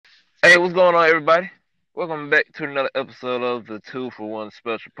Hey, what's going on, everybody? Welcome back to another episode of the Two for One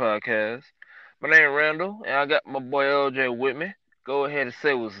Special Podcast. My name is Randall, and I got my boy LJ with me. Go ahead and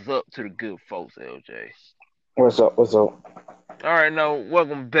say what's up to the good folks, LJ. What's up? What's up? All right, now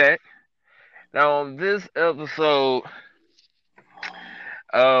welcome back. Now on this episode,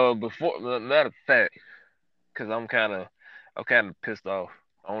 before matter of fact, because I'm kind of pissed off.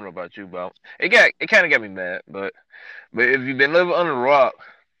 I don't know about you, but it kind of got me mad. But if you've been living under a rock,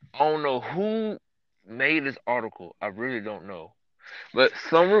 I don't know who made this article. I really don't know. But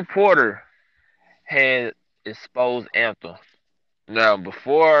some reporter had exposed Anthem. Now,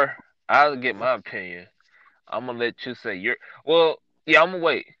 before I get my opinion, I'm gonna let you say your. Well, yeah, I'm gonna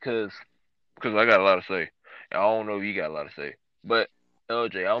wait because I got a lot to say. I don't know if you got a lot to say, but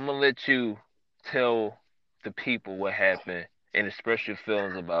LJ, I'm gonna let you tell the people what happened and express your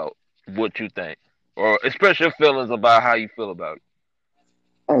feelings about what you think, or express your feelings about how you feel about it.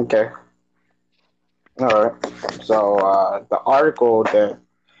 Okay. All right. So the article that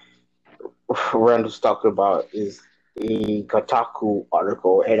Randall's talking about is a Kotaku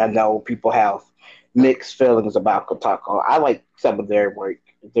article, and I know people have mixed feelings about Kotaku. I like some of their work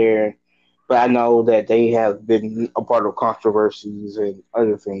there, but I know that they have been a part of controversies and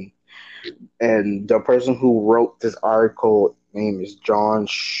other things. And the person who wrote this article name is John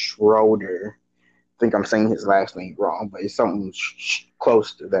Schroeder. I think I'm saying his last name wrong, but it's something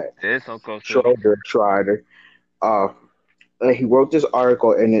close to that. It's so close to it. Schroeder. Uh, he wrote this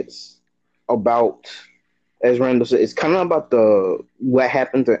article, and it's about, as Randall said, it's kind of about the what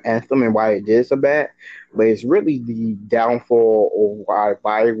happened to Anthem and why it did so bad, but it's really the downfall of why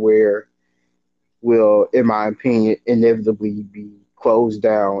BioWare will, in my opinion, inevitably be closed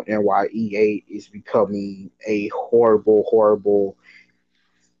down, and why EA is becoming a horrible, horrible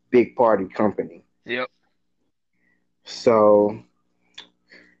big party company. Yep. So,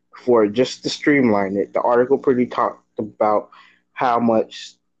 for just to streamline it, the article pretty talked about how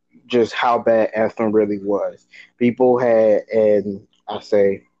much, just how bad Anthem really was. People had an, I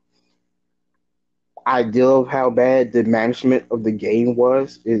say, idea of how bad the management of the game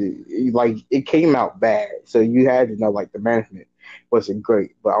was. Like it came out bad, so you had to know like the management wasn't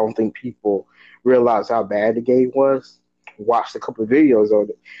great. But I don't think people realized how bad the game was. Watched a couple of videos of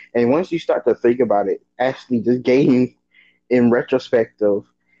it, and once you start to think about it, actually, this game, in retrospective,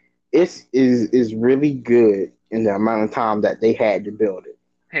 is really good in the amount of time that they had to build it.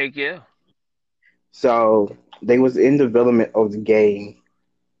 Heck yeah. So they was in development of the game.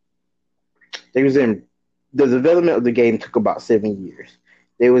 They was in the development of the game took about 7 years.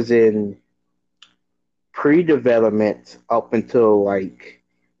 They was in pre-development up until like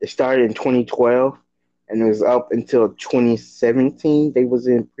it started in 2012, and it was up until 2017. They was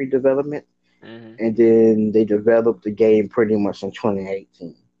in pre-development, Mhm. and then they developed the game pretty much in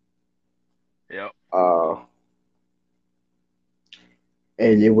 2018. Yep. Uh,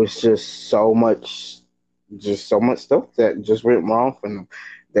 and it was just so much stuff that just went wrong for them.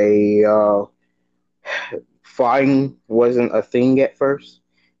 They flying wasn't a thing at first,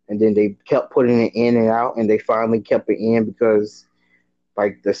 and then they kept putting it in and out, and they finally kept it in because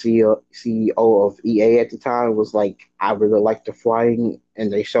like the CEO of EA at the time was like, I really like the flying,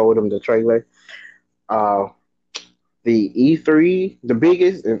 and they showed him the trailer. Uh, the E3, the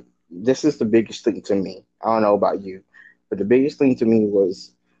biggest, and this is the biggest thing to me. I don't know about you, but the biggest thing to me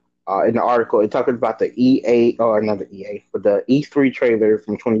was in the article, it talked about the EA, or not the EA, but the E3 trailer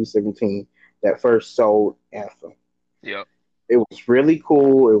from 2017 that first sold Anthem. Yep. It was really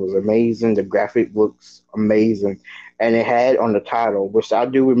cool. It was amazing. The graphic looks amazing, and it had on the title, which I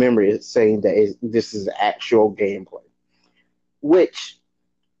do remember it saying that this is actual gameplay. Which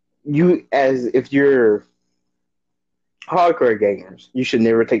you, as if you're hardcore gamers, you should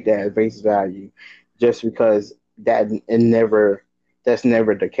never take that at face value, just because that's never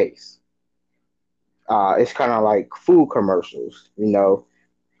the case. It's kind of like food commercials, you know.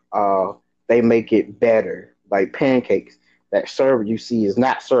 Uh, they make it better, like pancakes. That server you see is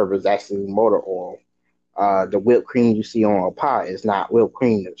not server; it's actually motor oil. The whipped cream you see on a pie is not whipped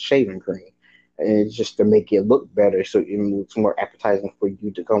cream; it's shaving cream, and it's just to make it look better, so it looks more appetizing for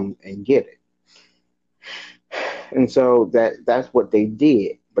you to come and get it. And so that's what they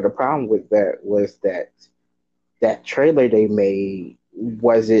did. But the problem with that was that that trailer they made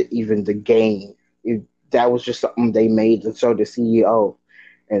wasn't even the game. That was just something they made to show the CEO,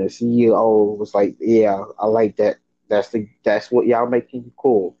 and the CEO was like, "Yeah, I like that. That's what y'all making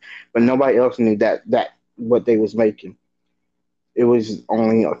cool." But nobody else knew that what they was making. It was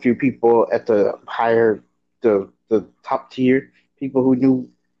only a few people at the higher, the top tier people who knew,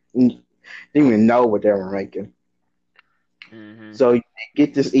 didn't even know what they were making. Mhm. So you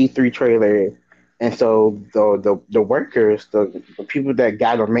get this E3 trailer, and so the workers, the people that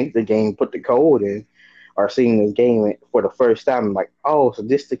got to make the game, put the code in, are seeing this game for the first time. Like, oh, so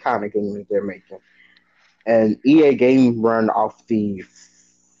this is the kind of game that they're making. And EA game run off the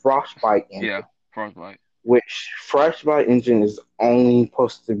Frostbite engine, Yeah. Frostbite. which Frostbite engine is only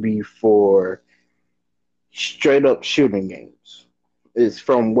supposed to be for straight up shooting games. Is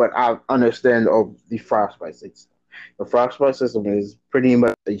from what I understand of the Frostbite system. The Frostbite system is pretty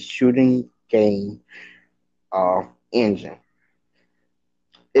much a shooting game uh, engine,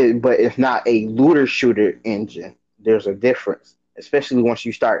 but it's not a looter shooter engine. There's a difference, especially once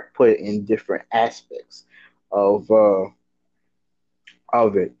you start putting in different aspects of uh,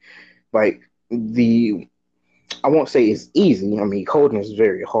 of it. Like the, I won't say it's easy. I mean, coding is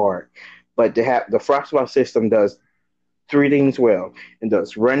very hard, but to have the Frostbite system does three things well. It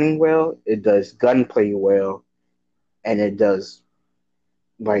does running well, it does gunplay well, and it does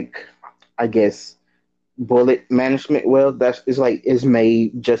like, I guess, bullet management well. That's, it's like it's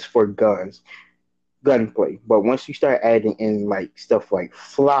made just for guns, gunplay. But once you start adding in like stuff like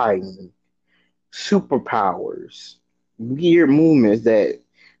flying, superpowers, weird movements that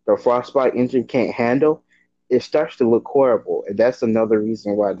the Frostbite engine can't handle, it starts to look horrible. And that's another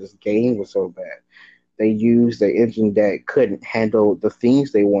reason why this game was so bad. They used the engine that couldn't handle the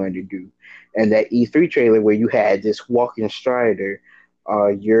things they wanted to do. And that E3 trailer where you had this walking strider,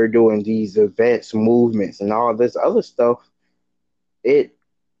 you're doing these events, movements, and all this other stuff, it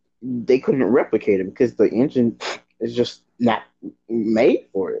they couldn't replicate it because the engine is just not made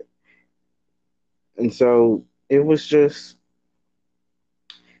for it. And so it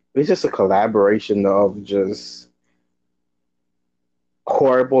was just a collaboration of just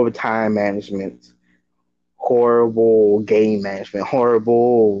horrible time management, horrible game management,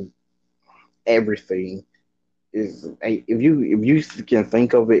 horrible everything. Is if you can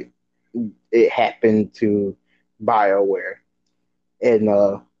think of it, it happened to BioWare, and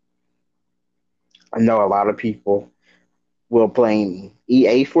I know a lot of people will blame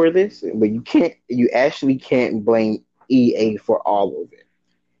EA for this, but you can't. You actually can't blame EA for all of it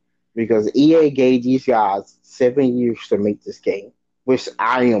because EA gave these guys 7 years to make this game, which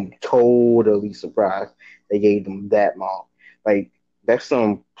I am totally surprised they gave them that long. Like, that's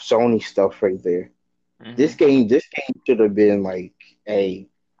some Sony stuff right there. This Mhm. game, this game should have been like a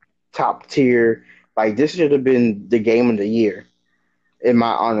top tier. Like, this should have been the game of the year, in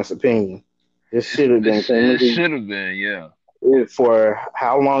my honest opinion. This should have been game of It the should have been, yeah. year for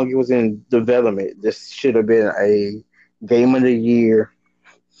how long it was in development. This should have been a game of the year.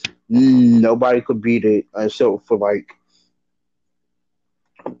 Nobody could beat it until for like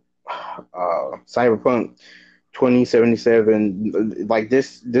Cyberpunk 2077. Like,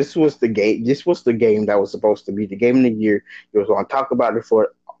 this was the game. This was the game that was supposed to be the game of the year. It was going to talk about it for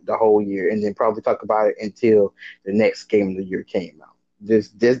the whole year, and then probably talk about it until the next game of the year came out.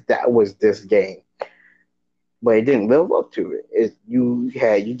 That was this game, but it didn't live up to it. You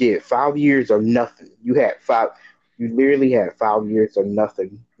did 5 years of nothing. You literally had 5 years of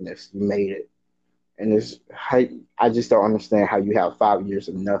nothingness. You made it, and I just don't understand how you have 5 years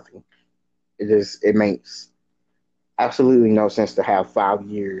of nothing. It makes absolutely no sense to have 5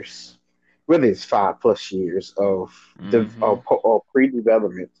 years. Really, it's 5 plus years Mhm. of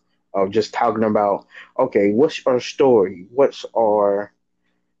pre-development of just talking about, okay, what's our story? What's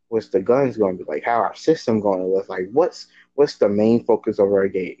the guns going to be like? How our system going to look like? What's the main focus of our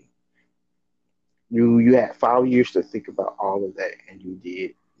game? You had 5 years to think about all of that, and you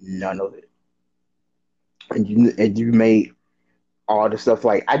did none of it. And you made all the stuff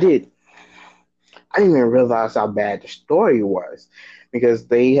like I did. I didn't even realize how bad the story was because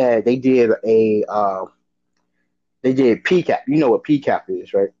they did PCAP. You know what PCAP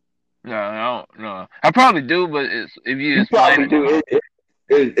is, right? No, I don't know. I probably do, but it's if you You explain probably it. do.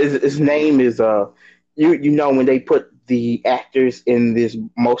 His name is you know when they put the actors in this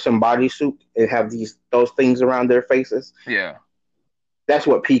motion bodysuit and have those things around their faces. Yeah. That's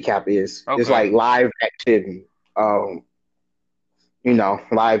what PCAP is. It's Okay. like live action, um,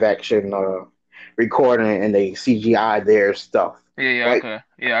 live action recording, and they CGI their stuff, Yeah, yeah, right? okay.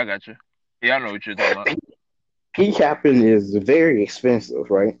 Yeah, I got you. Yeah, I know what you're talking about. PCAPing is very expensive,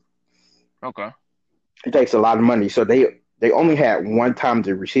 right? Okay. It takes a lot of money, so they only had one time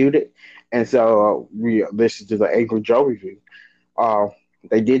to reshoot it, and so we listened to the Angry Joe review. Uh,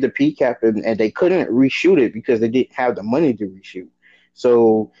 they did the PCAP and they couldn't reshoot it because they didn't have the money to reshoot.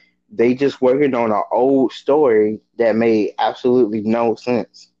 So they just working on an old story that made absolutely no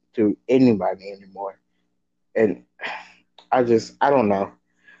sense to anybody anymore. And I don't know.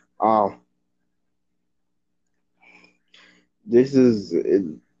 Um, this is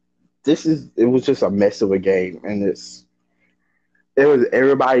it was just a mess of a game, and it was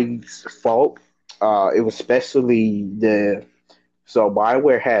everybody's fault. It was especially the so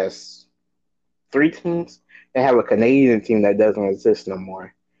BioWare has three teams. They have a Canadian team that doesn't exist no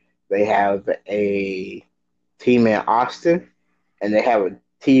more. They have a team in Austin, and they have a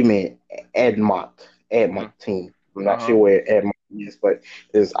team in Edmont Uh team. I'm not huh. sure where Edmont is, but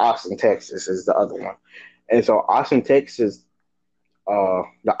it's Austin, Texas is the other one. And so the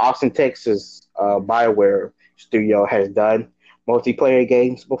Austin, Texas BioWare studio has done multiplayer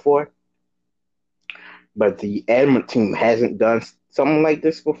games before, but the Edmont team hasn't done something like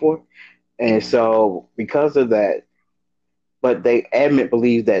this before. And so because of that, but they Edmond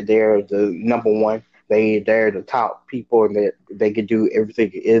believes that they're the number one. They're the top people, and that they can do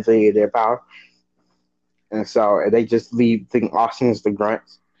everything in their power. And so they just leave think Austin is the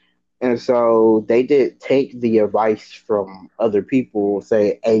grunts. And so they did take the advice from other people,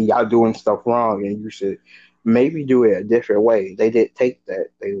 say, "Hey, y'all doing stuff wrong, and you should maybe do it a different way." They did take that.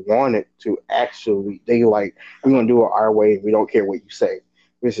 They wanted to actually. They like, "We're gonna do it our way. We don't care what you say."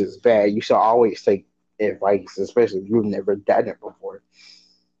 Which is bad. You should always take advice, especially if you've never done it before.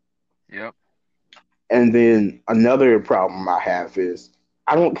 Yep. And then another problem I have is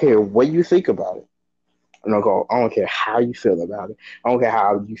I don't care what you think about it. I don't care how you feel about it. I don't care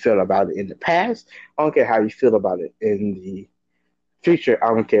how you feel about it in the past. I don't care how you feel about it in the future.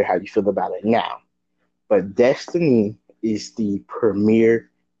 I don't care how you feel about it now. But Destiny is the premier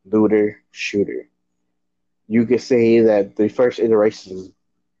looter shooter. You could say that the first iteration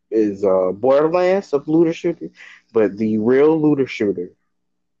is Borderlands of looter shooter, but the real looter shooter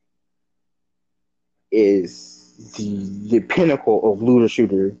is the pinnacle of looter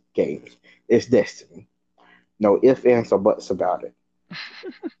shooter games. It's Destiny. No ifs, ands, or buts about it.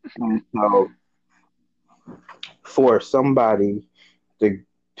 So for somebody to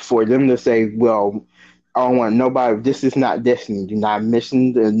for them to say, well, I don't want nobody. This is not Destiny. Do not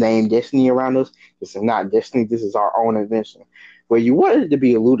mention the name Destiny around us. This is not Destiny. This is our own invention. Well, you want it to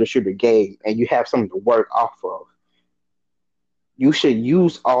be a looter shooter game, and you have something to work off of. You should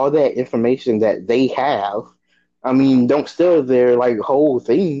use all that information that they have. I mean, don't steal their like whole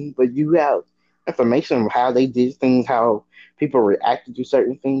thing, but you have information of how they did things, how people reacted to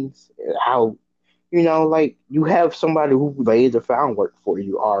certain things, how like you have somebody who laid the groundwork for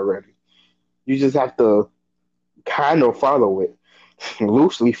you already. You just have to kind of follow it,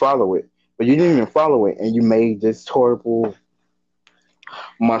 loosely follow it. But you didn't even follow it, and you made this horrible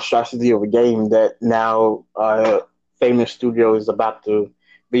monstrosity of a game that now famous studio is about to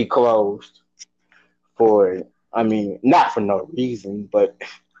be closed for. I mean, not for no reason, but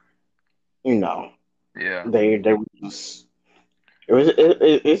you know, Yeah. they were just,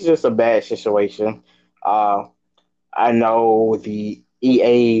 it's just a bad situation. Uh, I know the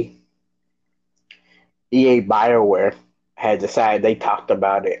EA BioWare had decided they talked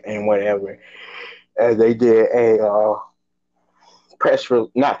about it and whatever, and they did a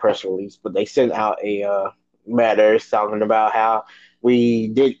not press release, but they sent out a letter talking about how we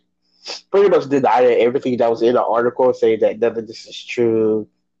did pretty much denied everything that was in the article, saying that none of this is true,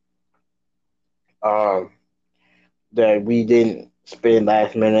 um, that we didn't spend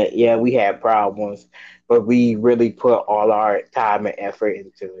last minute. Yeah, we had problems, but we really put all our time and effort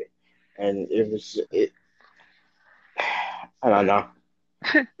into it, and I don't know.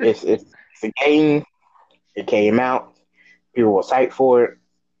 It's a game. It came out. People were psyched for it.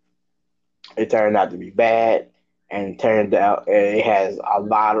 It turned out to be bad, and it turned out it has a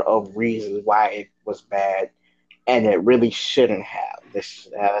lot of reasons why it was bad, and it really shouldn't have. This,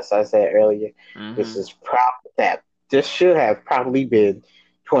 as I said earlier, this Mhm. is probably that this should have probably been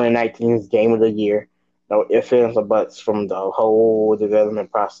 2019's Game of the Year. No ifs, ands, or buts from the whole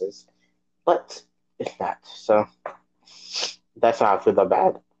development process, but it's not. So that's how I feel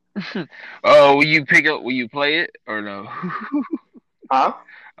about it. Oh, will you pick up? Will you play it or no? Huh?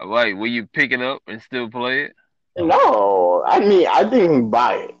 Like, will you pick it up and still play it? No, I mean I didn't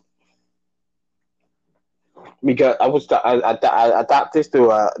buy it because I thought this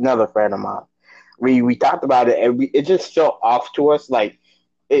to another friend of mine. We talked about it, and it just felt off to us. Like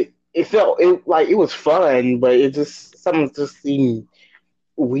it felt like it was fun, but it just something just seemed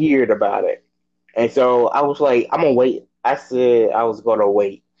weird about it. And so I was like, I'm gonna wait. I said I was gonna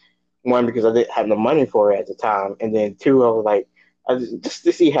wait. One, because I didn't have the money for it at the time, and then two, I was like, just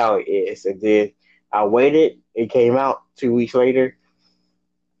to see how it is. And then I waited. It came out 2 weeks later,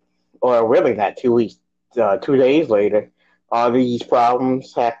 or really not 2 weeks, 2 days later. All these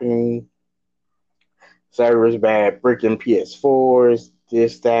problems happening, servers bad, breaking PS4s,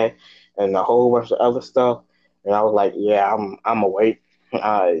 this, that, and a whole bunch of other stuff. And I was like, yeah, I'm awake.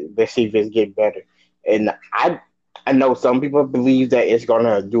 Let's see if it's getting better. And I know some people believe that it's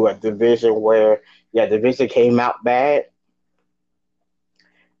gonna do a division where yeah, division came out bad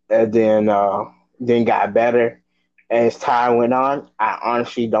and then got better as time went on. I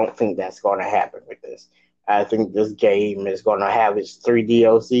honestly don't think that's gonna happen with this. I think this game is gonna have its three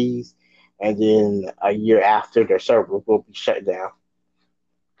DLCs, and then a year after the server will be shut down.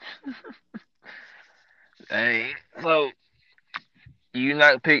 Hey, so you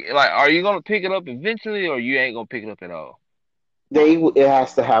not pick like, are you gonna pick it up eventually, or you ain't gonna pick it up at all? It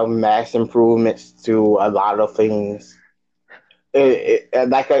has to have mass improvements to a lot of things.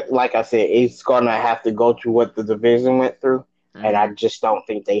 Like I said, it's gonna have to go through what the division went through, and I Hmm. just don't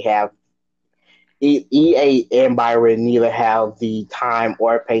think they have. EA and BioWare neither have the time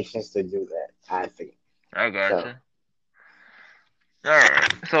or patience to do that. I think I so. gotcha. All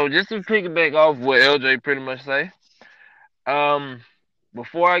right. So just to piggyback off what LJ pretty much say, um,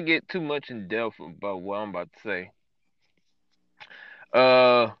 before I get too much in depth about what I'm about to say,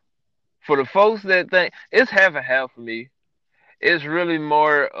 uh, for the folks that think it's half and half for me, it's really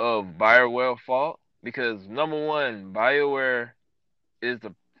more of BioWare fault because number one, BioWare is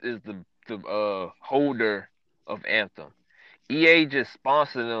the holder of Anthem. EA just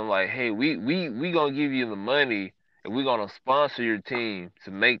sponsored them like, hey, we gonna give you the money and we gonna sponsor your team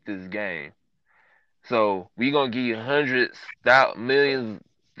to make this game. So we gonna give you hundreds, millions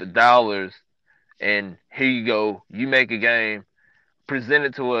of dollars, and here you go. You make a game, present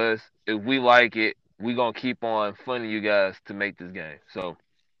it to us. If we like it, we gonna keep on funding you guys to make this game. So,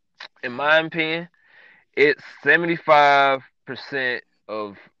 in my opinion, it's 75%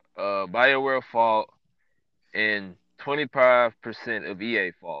 of BioWare fault and 25% of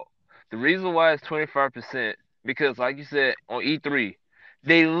EA fault. The reason why it's 25% because, like you said, on E3,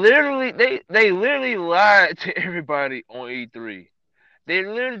 they literally lied to everybody on E3. They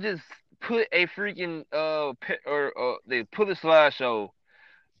literally just put a freaking or they put a slideshow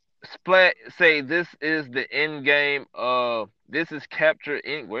splat say this is the end game, this is capture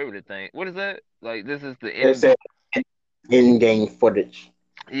in whatever the thing, what is that, like this is the It end. said in-game footage.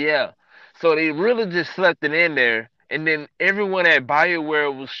 Yeah. So they really just slept it in there. And then everyone at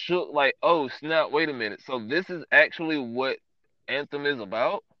BioWare was shook like, oh snap, wait a minute. So this is actually what Anthem is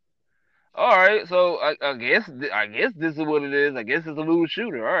about? All right, so I guess this is what it is. I guess it's a little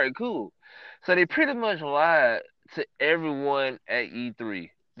shooter. All right, cool. So they pretty much lied to everyone at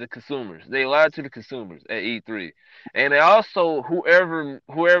E3, the consumers. They lied to the consumers at E3, and they also whoever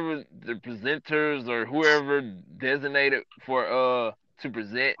the presenters or whoever designated for to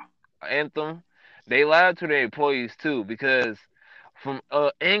present Anthem, they lied to their employees too because from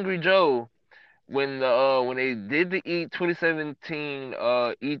Angry Joe when they did the 2017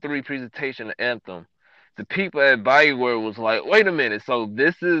 E3 presentation of Anthem, the people at BioWare was like, "Wait a minute, so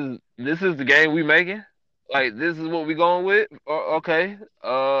this is the game we making? Like this is what we going with? Okay,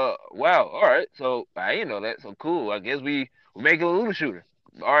 wow, all right. So I didn't know that. So cool. I guess we making a little shooter.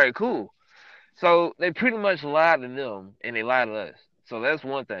 All right, cool. So they pretty much lied to them and they lied to us. So that's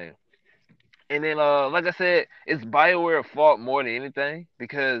one thing. And then, like I said, it's BioWare fault more than anything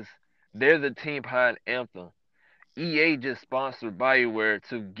because they're the team behind Anthem. EA just sponsored BioWare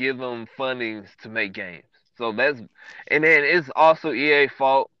to give them fundings to make games. So and then it's also EA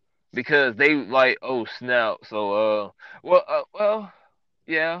fault because they like, oh snap. So, well,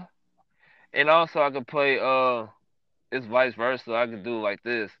 yeah. And also I could play, it's vice versa. I could do like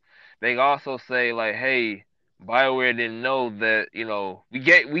this. They also say like, hey, BioWare didn't know that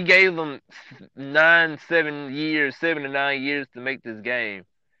we gave them 7 to 9 years to make this game,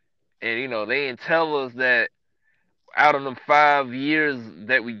 and they didn't tell us that out of them 5 years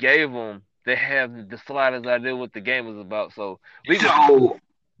that we gave them, they have the slightest idea what the game was about. So we could, So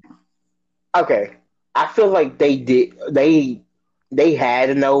okay, I feel like they had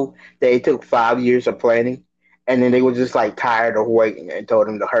to know that it took 5 years of planning, and then they were just like tired of waiting and told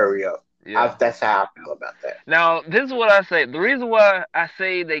them to hurry up. yeah. That's how I feel about that. Now, this is what I say. The reason why I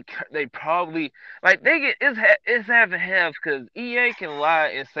say they probably like they get it's half and half because EA can lie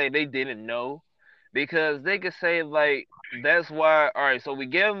and say they didn't know because they could say like that's why. All right, so we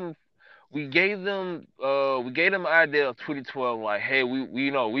gave them an idea of 2012 like hey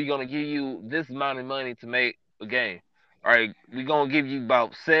we gonna give you this amount of money to make a game. All right, we gonna give you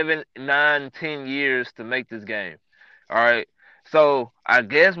about 7, 9, 10 years to make this game. All right, so I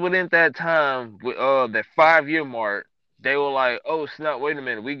guess within that time, with that 5 year mark, they were like, "Oh snap! Wait a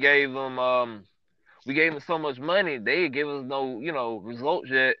minute. We gave them so much money. They give us no results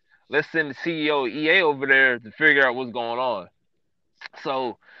yet. Let's send the CEO of EA over there to figure out what's going on."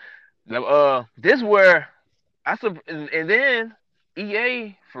 So this where And then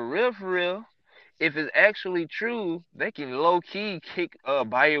EA for real, if it's actually true, they can low key kick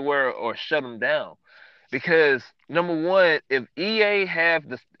BioWare or shut them down. Because number one, if EA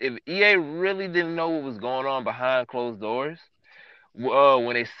really didn't know what was going on behind closed doors,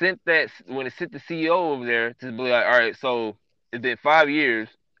 when they sent the CEO over there to be like, all right, so it's been 5 years,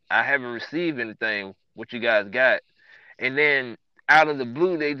 I haven't received anything. What you guys got? And then out of the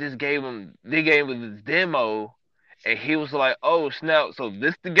blue, they gave him this demo, and he was like, oh snap, so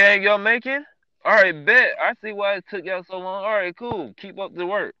this the game y'all making? All right, bet. I see why it took y'all so long. All right, cool. Keep up the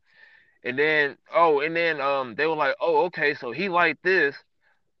work. And then they were like, oh okay, so he liked this.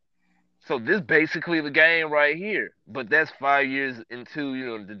 So this basically the game right here. But that's 5 years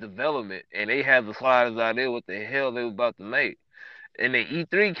into, the development, and they have the sliders out there what the hell they were about to make. And then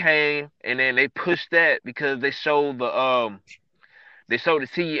E3 came, and then they pushed that because they showed the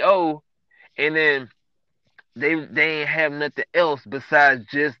CEO, and then they ain't have nothing else besides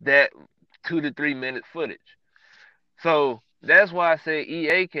just that 2 to 3 minute footage. So that's why I say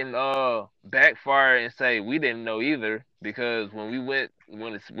EA can backfire and say we didn't know either, because when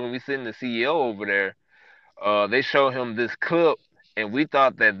we send the CEO over there, they show him this clip, and we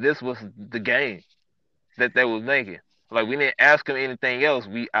thought that this was the game that they was making. Like, we didn't ask him anything else.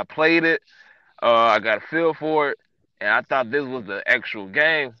 I played it, I got a feel for it, and I thought this was the actual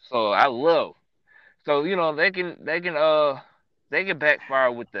game. So I love. So they can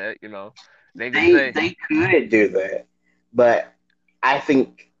backfire with that. They can say, They could do that, but I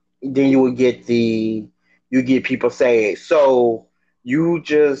think then you get people saying, so you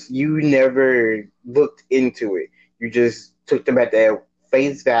never looked into it. You just took them at their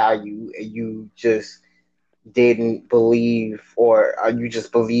face value, and you just didn't believe, or you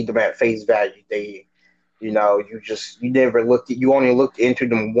just believed them at face value. You never you only looked into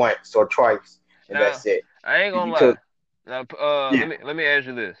them once or twice, and now that's it. I ain't gonna You took lie. Now, Yeah. let me ask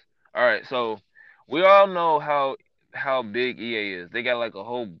you this. All right, so we all know how big EA is. They got like a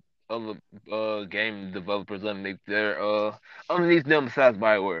whole other game developers underneath them besides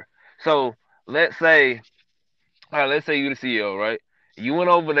BioWare. So let's say, all right, let's say you the CEO, right? You went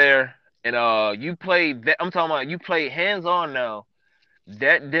over there and you played that. I'm talking about you played hands on now.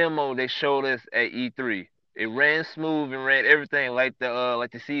 That demo they showed us at E3, it ran smooth and ran everything like the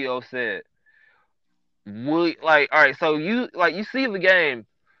CEO said. All right, so you see the game,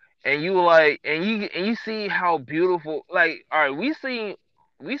 and you see how beautiful, like, all right, we seen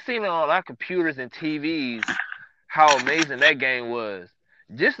it on our computers and TVs how amazing that game was.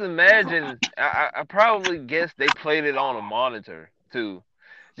 Just imagine, I probably guess they played it on a monitor too.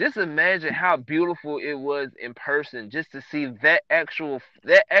 Just imagine how beautiful it was in person, just to see that actual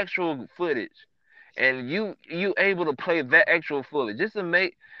footage, and you able to play that actual footage. Just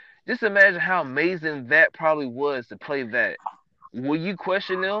imagine how amazing that probably was to play that. Will you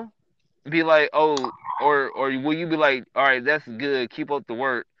question them? Be like, oh, or will you be like, all right, that's good, keep up the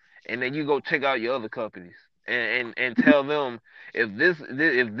work, and then you go check out your other companies, and tell them, if this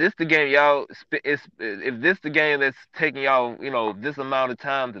the game if this the game that's taking y'all, this amount of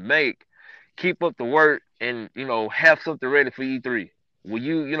time to make, keep up the work, and have something ready for E3. Will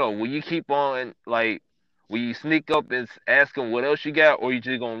you keep on, like, will you sneak up and ask them what else you got, or you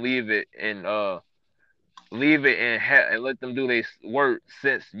just gonna leave it and let them do their work,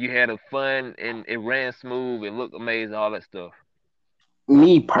 since you had a fun and it ran smooth, it looked amazing, all that stuff.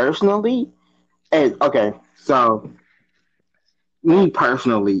 Me personally, and okay, so me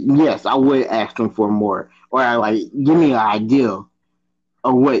personally, yes, I would ask them for more, or like give me an idea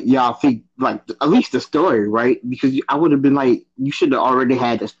of what y'all think, like at least the story, right? Because I would have been like, you should have already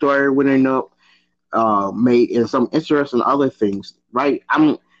had the story written up, made, and some interesting other things, right? I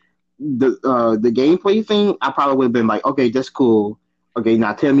mean, the gameplay thing, I probably would have been like, okay, that's cool. Okay,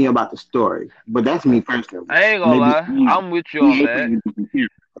 now tell me about the story. But that's me personally. I ain't gonna Maybe lie, I'm with you on that.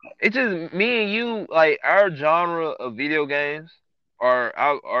 It's just me and you, like, our genre of video games, our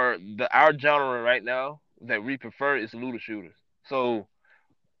genre right now that we prefer is looter shooters. So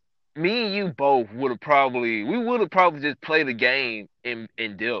me and you both would have probably just played the game in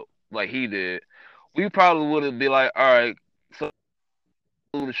depth like he did. We probably would have been like, all right, so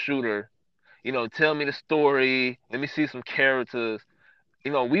looter shooter, tell me the story, let me see some characters.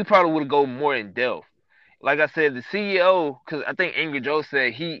 We probably would go more in depth. Like I said, the CEO, because I think Angry Joe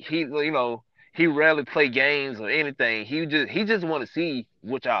said he rarely play games or anything. He just want to see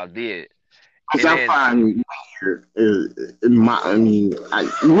what y'all did, Which and I then find weird. I mean,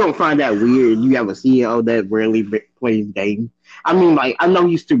 you don't find that weird. You have a CEO that rarely plays games. I mean, like, I know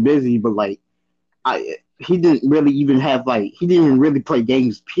he's too busy, but like, he didn't really even have, like, he didn't even really play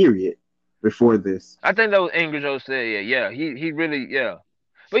games. Period. before this. I think that was Angry Joe said, yeah, yeah. He really, yeah.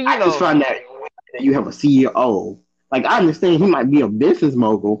 But I just find that you have a CEO. Like I understand he might be a business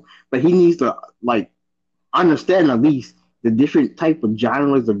mogul, but he needs to like understand at least the different type of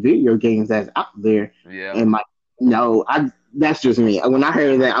genres of video games that's out there. yeah, And my no, I that's just me. When I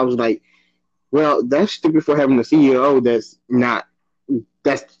heard that, I was like, well, that's stupid for having a CEO that's not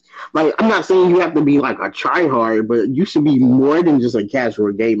that's like I'm not saying you have to be like a tryhard, but you should be more than just a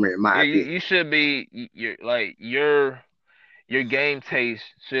casual gamer, in my yeah. You opinion. should be your like your game taste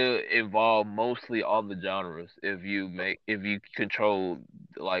should involve mostly all the genres. If you control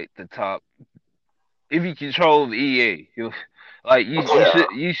like the top, if you control the EA, like Yeah,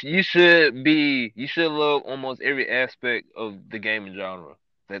 you should be you should love almost every aspect of the gaming genre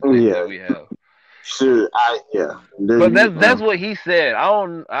that yeah, we have. sure. I yeah. But that's what he said. I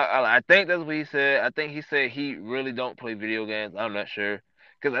don't. I think that's what he said. I think he said he really don't play video games. I'm not sure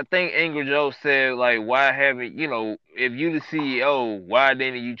because I think Angry Joe said like, why haven't if you the CEO, why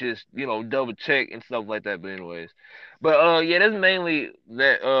didn't you just double check and stuff like that? But anyways, but yeah, that's mainly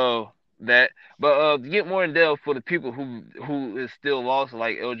that. But to get more in depth for the people who is still lost,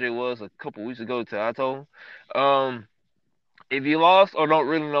 like LJ was a couple weeks ago to I told him, if you lost or don't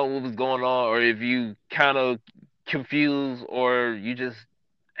really know what was going on, or if you kind of confused, or you just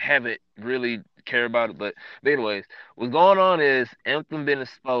haven't really care about it. But anyways, what's going on is Anthem been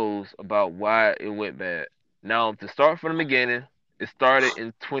exposed about why it went bad. Now to start from the beginning, it started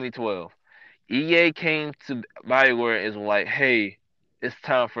in 2012. EA came to BioWare and was like, "Hey, it's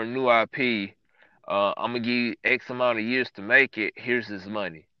time for a new IP. I'm gonna give you X amount of years to make it. Here's this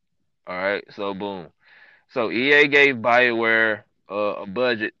money." All right, so boom. So EA gave BioWare a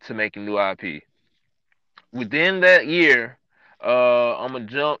budget to make a new IP. Within that year, I'm gonna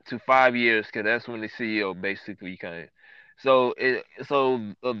jump to 5 years because that's when the CEO basically came. It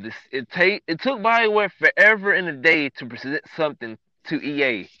took BioWare forever in a day to present something to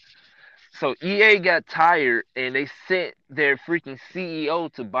EA. So EA got tired and they sent their freaking CEO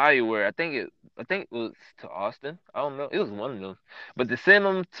to BioWare. I think it was to Austin. I don't know. It was one of them. But they sent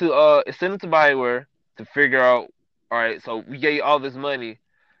them to BioWare to figure out, all right, so we gave you all this money.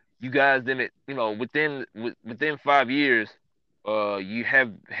 You guys didn't, within 5 years, you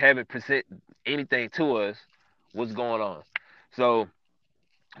haven't present anything to us. What's going on? So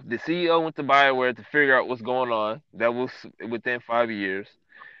the CEO went to BioWare to figure out what's going on. That was within 5 years.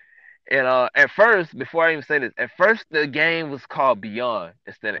 And at first, before I even say this, at first the game was called Beyond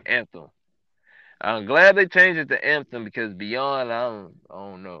instead of Anthem. I'm glad they changed it to Anthem because Beyond, I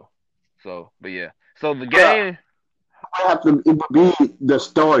don't know. So, but yeah. So the well, game, I have to. It would be the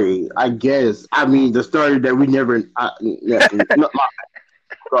story, I guess. I mean, the story that we never. Yeah, no,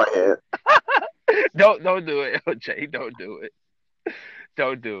 go ahead. don't do it, OJ. Don't do it.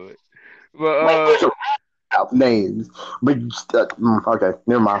 Don't do it. But Like, there's a names, but okay,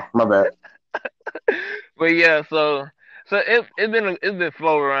 never mind. My bad. but yeah. So it's been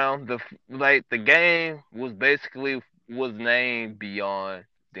floating around. The game was named Beyond.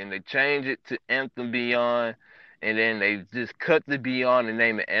 Then they changed it to Anthem Beyond. And then they just cut the Beyond and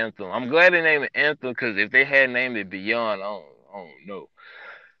name it Anthem. I'm glad they named it Anthem because if they had named it Beyond, I don't know.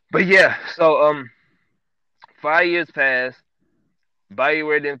 But yeah, so 5 years passed.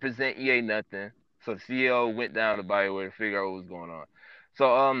 BioWare didn't present EA nothing. So the CEO went down to BioWare to figure out what was going on.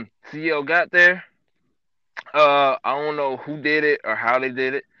 So CEO got there. I don't know who did it or how they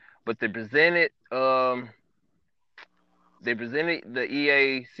did it, but they presented the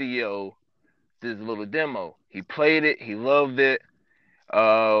EA CEO this little demo. He played it, he loved it,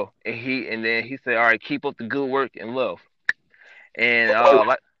 and then he said, "All right, keep up the good work," and left. And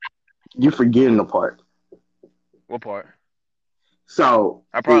like You forgetting the part. what part? So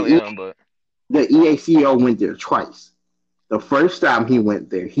I probably am, but the EACO went there twice. The first time he went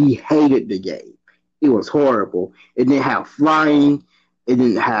there, he hated the game. It was horrible. It didn't have flying. It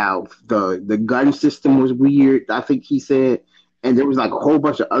didn't have the gun system was weird. I think he said, and there was like a whole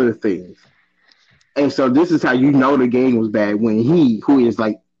bunch of other things. And so this is how you know the game was bad when he, who is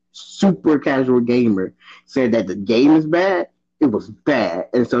like super casual gamer, said that the game is bad. It was bad,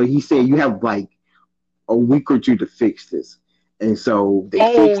 and so he said you have like a week or two to fix this. And so they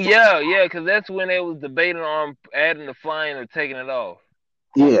oh fixed it. yeah, yeah, because that's when they was debating on adding the flying or taking it off.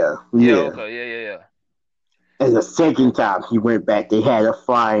 Yeah, Yeah, yeah. okay, yeah. And the second time he went back, they had a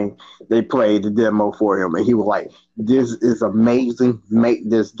fine. They played the demo for him, and he was like, "This is amazing. Make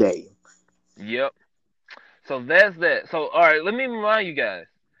this game." Yep. So that's that. So all right, let me remind you guys.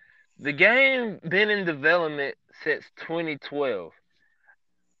 The game been in development since 2012.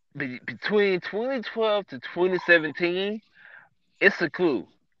 Between 2012 to 2017, it's a clue.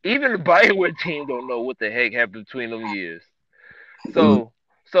 even the BioWare team don't know what the heck happened between them years. Mm. So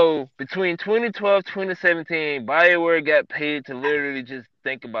so between 2012 2017, BioWare got paid to literally just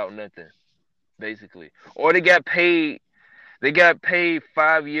think about nothing, basically. Or they got paid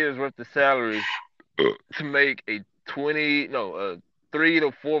 5 years worth of salary to make a 20 no a 3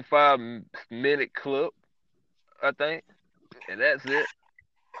 to 4 5 minute clip, I think, and that's it.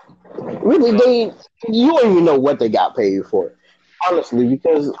 Really, So you don't even know what they got paid for, honestly,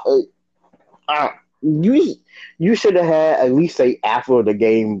 because you you should have had at least say after the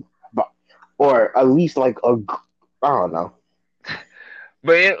game, or at least like I don't know.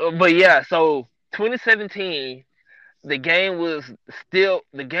 but yeah, so 2017 the game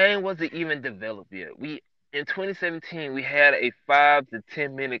wasn't even developed yet. We In 2017 we had a 5 to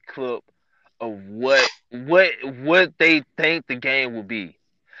 10 minute clip of what they think the game will be.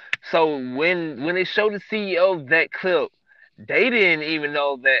 So when they showed the CEO that clip, they didn't even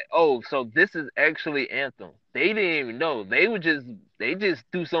know that, oh, so this is actually Anthem. They didn't even know. They just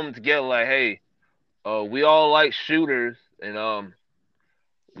threw something together like, hey, we all like shooters, and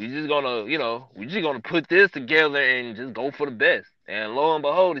we just gonna put this together and just go for the best. And lo and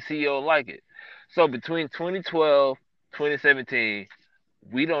behold, the CEO like it. So between 2012, 2017,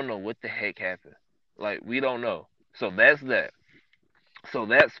 we don't know what the heck happened. Like, we don't know. So that's that. So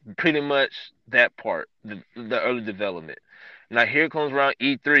that's pretty much that part, the early development. Now here comes around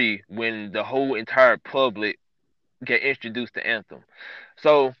E3 when the whole entire public get introduced to Anthem.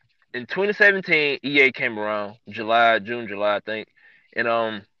 So in 2017, EA came around June, July, I think,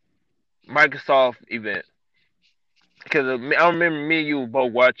 and Microsoft event. Because I remember me and you were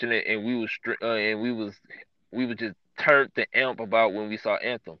both watching it, and we was just turned the amp about when we saw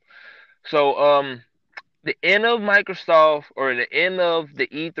Anthem. So the end of Microsoft, or the end of the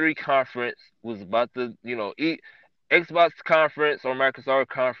E3 conference, was about to, Xbox conference or Microsoft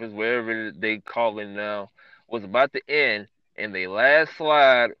conference, wherever they call it now, was about to end, and the last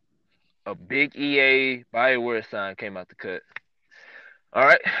slide, a big EA BioWare sign came out the cut. All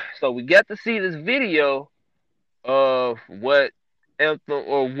right, so we got to see this video of what Anthem,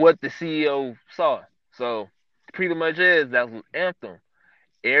 or what the CEO saw. So pretty much that was Anthem.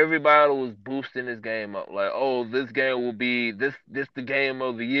 Everybody was boosting this game up, like, oh, this game will be this the game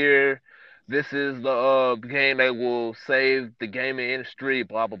of the year. This is the game that will save the gaming industry.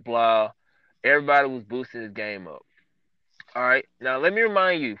 Blah blah blah. Everybody was boosting this game up. All right, now let me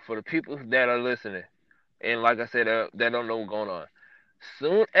remind you, for the people that are listening, and like I said, that don't know what's going on.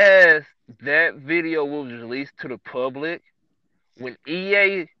 Soon as that video was released to the public, when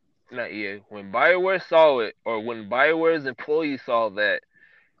EA, not EA, when BioWare saw it, or when BioWare's employees saw that,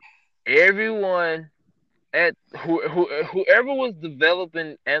 everyone at whoever was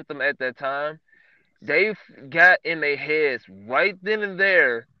developing Anthem at that time, they got in their heads right then and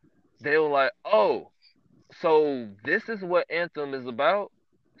there. They were like, "Oh, so this is what Anthem is about.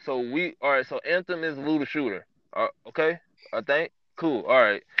 So we all right. So Anthem is a looter shooter. Okay, I think cool. All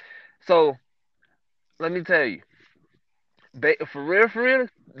right. So let me tell you, for real,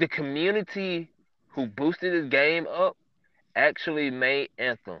 the community who boosted this game up actually made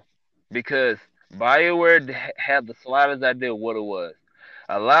Anthem, because BioWare had the slightest idea what it was.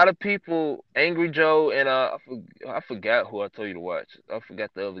 A lot of people, Angry Joe and I forgot who I told you to watch. I forgot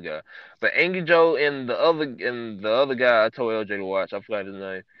the other guy, but Angry Joe and the other guy I told LJ to watch. I forgot his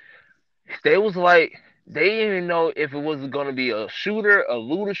name. They was like, they didn't even know if it was gonna be a shooter, a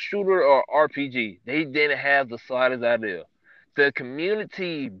looter shooter, or RPG. They didn't have the slightest idea. The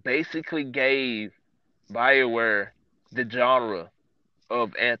community basically gave BioWare the genre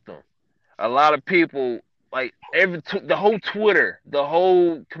of Anthem. A lot of people, like the whole Twitter, the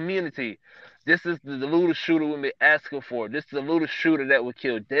whole community. This is the looter shooter we've been asking for. This is the looter shooter that will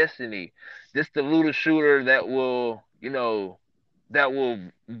kill Destiny. This is the looter shooter that will, that will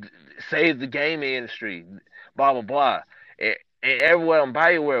save the gaming industry. Blah blah blah. And everyone on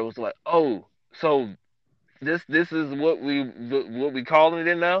Bioware was like, oh, so this is what we calling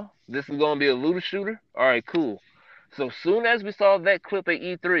it now. This is gonna be a looter shooter. All right, cool. So soon as we saw that clip at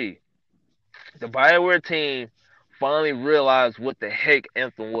E3, the BioWare team finally realized what the heck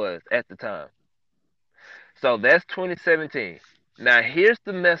Anthem was at the time. So that's 2017. Now here's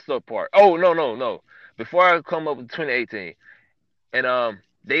the messed up part. Oh, no, no, no. Before I come up with 2018, and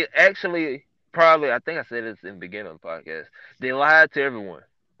they actually, probably, I think I said this in the beginning of the podcast. They lied to everyone.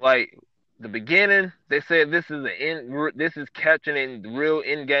 Like, the beginning, they said this is capturing the real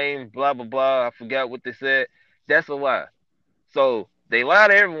in game. Blah blah blah. I forgot what they said. That's a lie. So they lied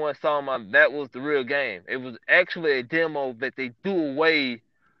to everyone, talking about that was the real game. It was actually a demo that they threw away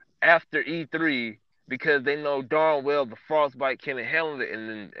after E3, because they know darn well the frostbite can't handle it. And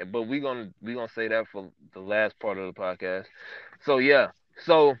then, but we gonna say that for the last part of the podcast. So yeah,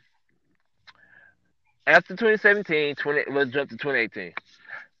 so after 2017, let's jump to 2018.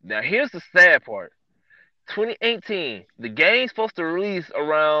 Now here's the sad part. 2018, the game's supposed to release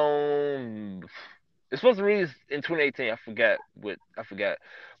around. It's supposed to release in 2018. I forgot,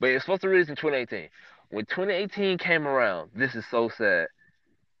 but it's supposed to release in 2018. When 2018 came around, this is so sad.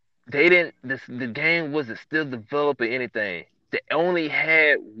 They didn't. The game wasn't still developing anything. They only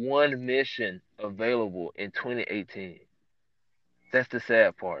had one mission available in 2018. That's the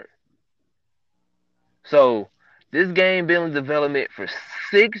sad part. So this game been in development for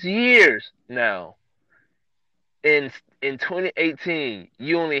 6 years now. In in 2018,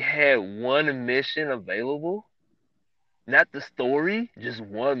 you only had one mission available. Not the story, just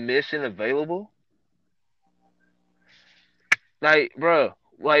one mission available. Like, bro,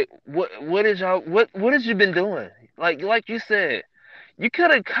 like what is y'all what has you been doing? Like you said, you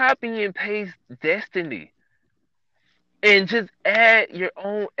could have copy and paste Destiny and just add your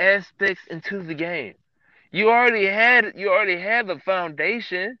own aspects into the game. You already had the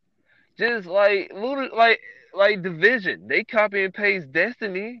foundation. Just like Division, they copy and paste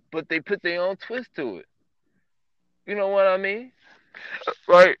Destiny, but they put their own twist to it. You know what I mean?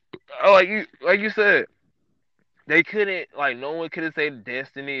 Like, like you said, they couldn't like no one could have said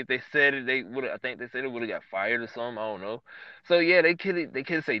Destiny. If they said it, they would. I think they said it would have got fired or something. I don't know. So yeah, they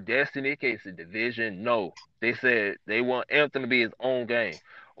could say Destiny. They could say Division. No, they said they want Anthem to be his own game.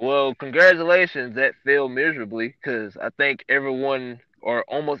 Well, congratulations. That failed miserably because I think everyone or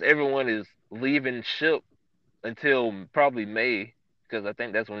almost everyone is leaving ship until probably May because I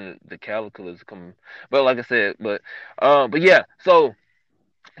think that's when the Calico is coming. But like I said, but yeah. So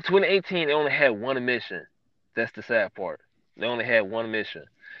 2018, they only had one mission. That's the sad part. They only had one mission.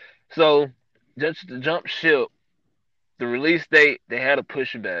 So just to jump ship, the release date they had to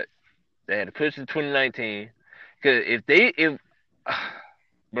push it back. They had to push it to 2019. Cause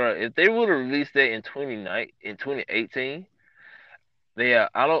bro, if they would have released that in 2018,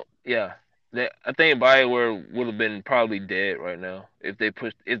 I don't yeah. I think BioWare would have been probably dead right now if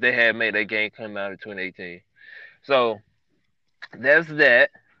they had made that game come out in 2018. So that's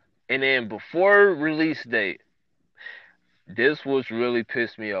that. And then before release date, this was really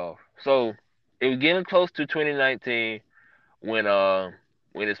pissed me off. So it was getting close to 2019 when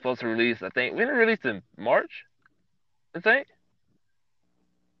when it's supposed to release. I think when it released in March. I think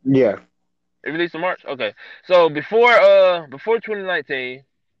Yeah. it released in March. Okay, so before 2019,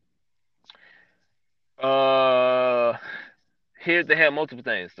 uh here they had multiple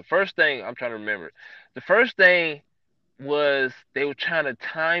things. The first thing I'm trying to remember, the first thing was they were trying to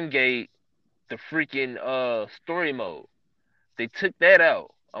time gate the freaking story mode. They took that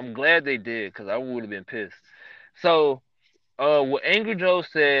out. I'm glad they did because I would have been pissed. So, what Angry Joe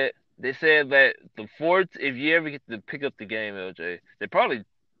said, they said that the fourth, if you ever get to pick up the game, LJ, they probably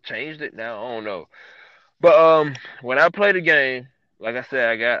changed it now. I don't know. But when I played the game, like I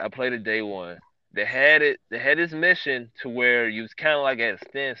said, I played it day one. They had this mission to where you was kind of like at a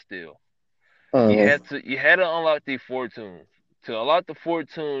standstill. Hmm. You had to unlock these four tombs. To unlock the four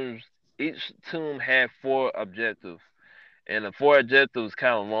tombs, each tomb had four objectives. And the four objectives was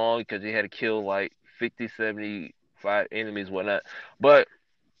kind of long because you had to kill like 50, 75 enemies, whatnot. But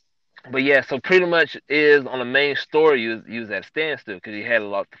but yeah, so pretty much is on the main story you was at standstill because you had to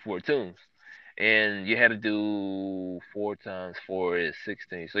lock the four tombs. And you had to do four times four is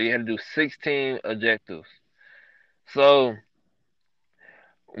 16. So you had to do 16 objectives. So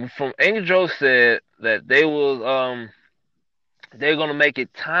from Angel said that they're gonna make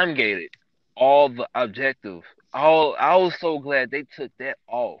it time gated, all the objectives. All I was so glad they took that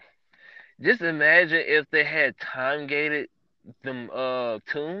off. Just imagine if they had time gated them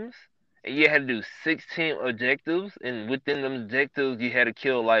tombs and you had to do 16 objectives and within them objectives you had to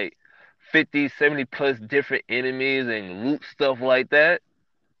kill like 50, 70 plus different enemies and loot stuff like that.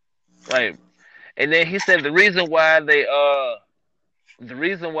 Like and then he said the reason why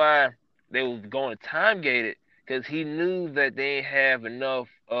they was going to time gate it because he knew that they didn't have enough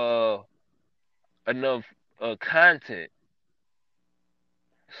content.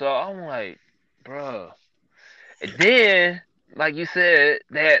 So I'm like, bruh. And then, like you said,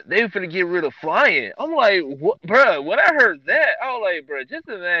 that they were gonna get rid of flying. I'm like, what, bruh? When I heard that, I was like, bruh, just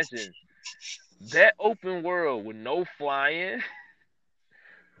imagine that open world with no flying.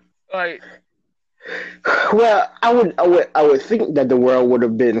 Like, Well, I would think that the world would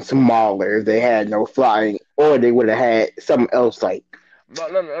have been smaller if they had no flying, or they would have had something else like. no,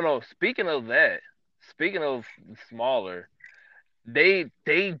 no, no, no. Speaking of that, speaking of smaller, they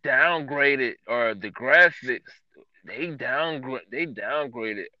downgraded or the graphics they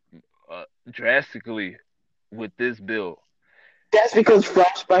downgraded drastically with this build. That's because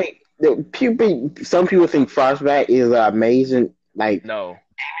Frostbite. Some people think Frostbite is an amazing like No,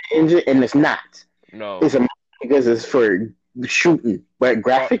 engine, and it's not. no. It's amazing because it's for shooting, but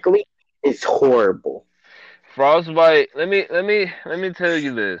Fro- graphically, it's horrible. Frostbite. Let me tell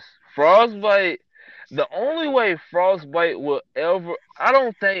you this. Frostbite. The only way Frostbite will ever, I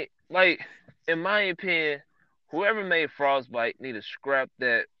don't think, like, in my opinion, whoever made Frostbite need to scrap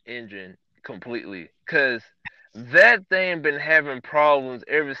that engine completely, cause that thing been having problems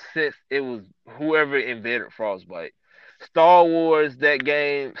ever since it was whoever invented Frostbite. Star Wars, that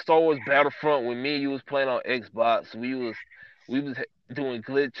game, Star Wars Battlefront, when me and you was playing on Xbox, we was doing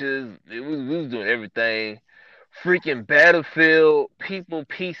glitches. We was doing everything. Freaking Battlefield, people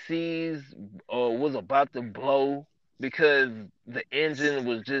PCs was about to blow because the engine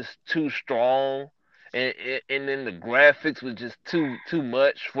was just too strong, and then the graphics was just too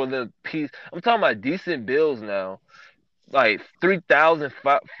much for the piece. I'm talking about decent builds now, like $3,000,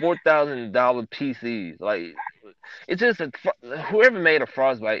 $4,000 PCs. Like it's just whoever made a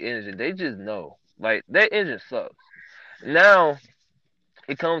Frostbite engine, they just know like that engine sucks. Now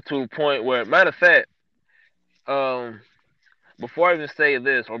it comes to a point where, matter of fact, um, before I even say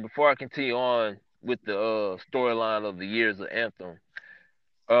this, or before I continue on with the storyline of the years of Anthem,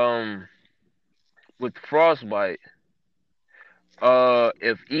 um, with Frostbite,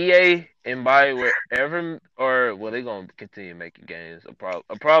 if EA and BioWare ever, or well, they gonna continue making games,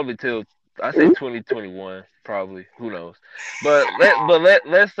 probably till I say 2021, probably. Who knows?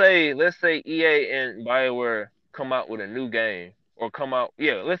 Let's say EA and BioWare come out with a new game, or come out,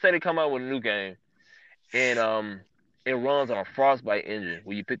 yeah, let's say they come out with a new game, and it runs on a Frostbite engine.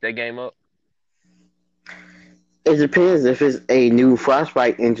 Will you pick that game up? It depends if it's a new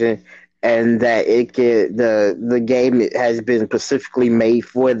Frostbite engine and that it can the game has been specifically made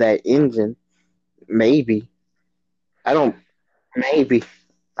for that engine. Maybe I don't. Maybe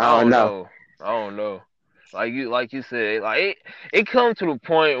I I don't don't know. know. I don't know. Like you said, like it comes to the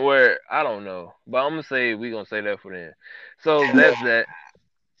point where I don't know. But I'm gonna say we gonna say that for then. So that's that.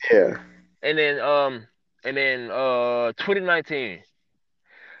 Yeah. And then 2019.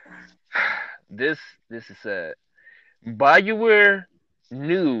 This this is sad. BioWare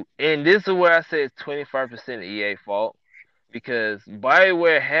knew, and this is where I say it's 25% EA fault, because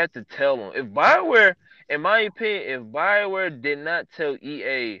BioWare had to tell them. If BioWare, in my opinion, if BioWare did not tell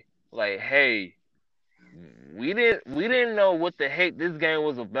EA, like, hey, we didn't know what the heck this game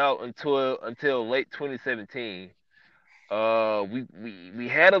was about until late 2017. We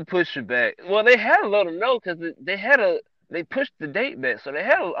had to push it back. Well, they had to let them know because they pushed the date back, so they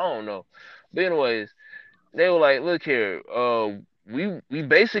had to, I don't know. But anyways, they were like, look here, we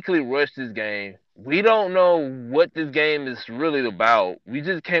basically rushed this game. We don't know what this game is really about. We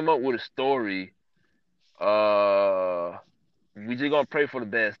just came up with a story. Uh, we just gonna pray for the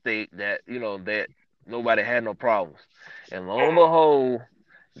best state that that nobody had no problems. And lo and behold,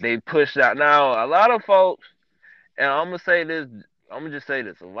 they pushed out. Now a lot of folks, and I'm gonna say this, I'm gonna just say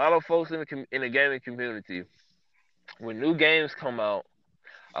this: a lot of folks in the gaming community, when new games come out,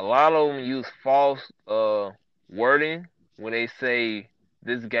 a lot of them use false wording when they say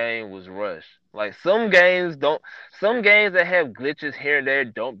this game was rushed. Like some games that have glitches here and there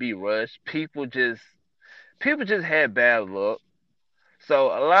don't be rushed. People just had bad luck. So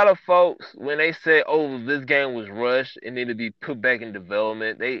a lot of folks, when they say, "Oh, this game was rushed and needed to be put back in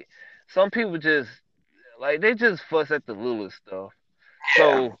development," some people just like they just fuss at the littlest stuff.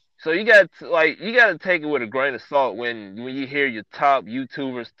 Yeah. So you got to take it with a grain of salt when you hear your top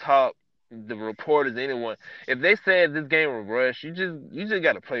YouTubers, top the reporters, anyone. If they said this game was rushed, you just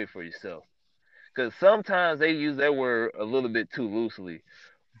got to play it for yourself. Because sometimes they use that word a little bit too loosely.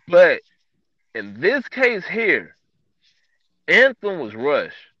 But in this case here, Anthem was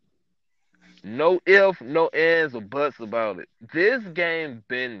rushed. No if, no ands, or buts about it. This game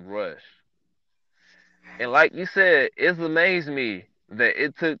been rushed. And like you said, it's amazed me that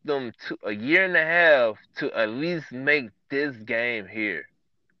it took them a year and a half to at least make this game here.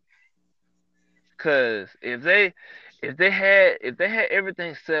 Cause if they had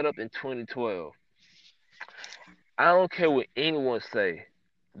everything set up in 2012, I don't care what anyone say,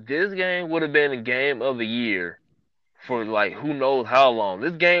 this game would have been a game of the year for like who knows how long.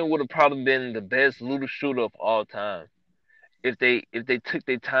 This game would have probably been the best looter shooter of all time if they took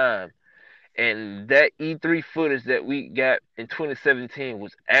their time. And that E3 footage that we got in 2017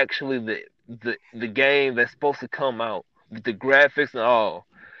 was actually the game that's supposed to come out with the graphics and all.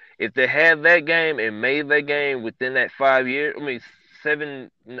 If they had that game and made that game within that 5 years, I mean 7,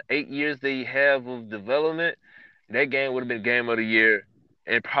 8 years they have of development, that game would have been game of the year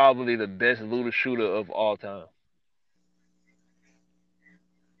and probably the best looter shooter of all time.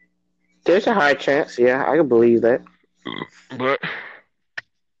 There's a high chance. Yeah, I can believe that. But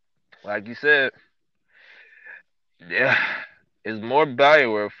like you said, yeah, it's more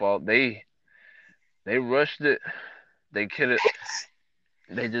BioWare fault. They rushed it. They could have.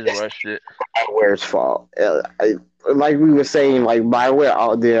 They just It's rushed it. Bioware's fault. Like we were saying, like Bioware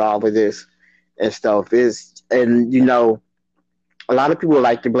all did all of this and stuff is, and a lot of people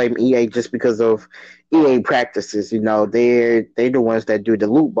like to blame EA just because of EA practices. They're the ones that do the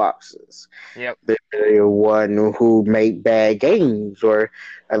loot boxes. Yep. They're the one who make bad games, or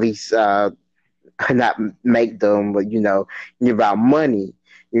at least not make them, but give out money.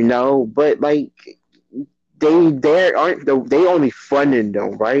 But like they aren't they only funding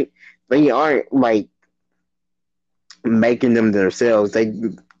them, right? They aren't like making them themselves. They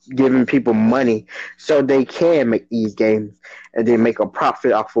giving people money so they can make these games and then make a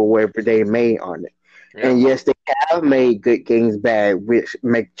profit off of whatever they made on it. Yep. And yes, they have made good games bad, which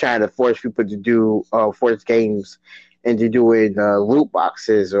make trying to force people to do force games and to do it in loot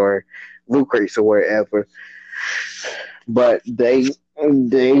boxes or loot crates or wherever. But they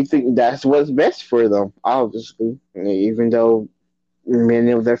think that's what's best for them, obviously, even though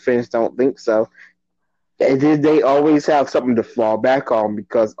many of their friends don't think so. And then they always have something to fall back on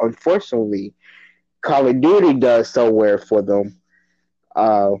because, unfortunately, Call of Duty does so well for them.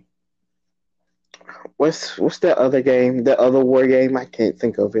 Uh, what's that other game? The other war game? I can't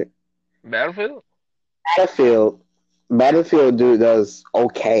think of it. Battlefield. Battlefield. Battlefield does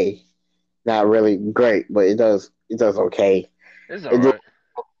okay. Not really great, but it does okay. It's And then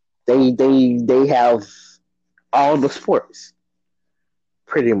alright. they have all the sports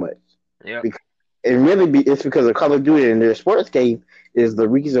pretty much. Yep. Because it's because of Call of Duty and their sports game is the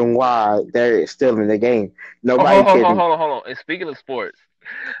reason why they're still in the game. Oh, Nobody can. hold on. And speaking of sports,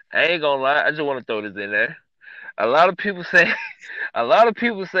 I ain't gonna lie. I just want to throw this in there. A lot of people say, a lot of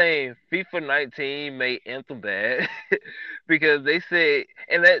people saying FIFA 19 made Anthem bad because they said,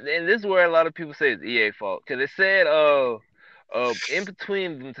 and this is where a lot of people say it's EA fault because they said, in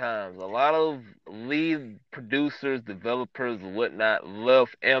between them times, a lot of lead producers, developers, and whatnot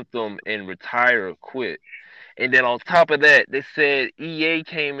left Anthem and retire or quit. And then on top of that, they said EA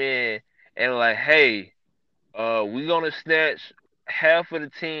came in and like, hey, we gonna snatch half of the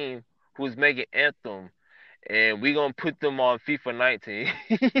team who's making Anthem and we gonna put them on FIFA 19.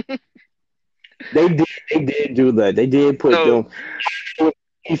 They did do that. They did put So them on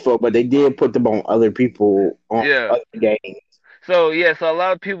FIFA, but they did put them on other people on yeah, other games. so yeah, so a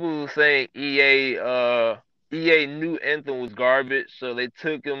lot of people were saying EA knew Anthem was garbage, so they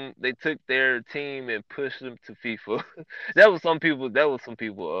took their team and pushed them to FIFA. That was some people they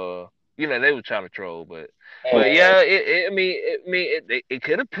were trying to troll, but And yeah, it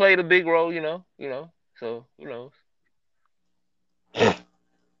could have played a big role, so who knows,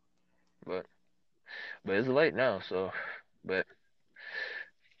 but it's late now, so but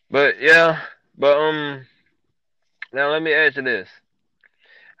yeah, but now let me ask you this: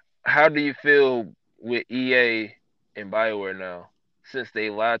 how do you feel with EA and BioWare now? Since they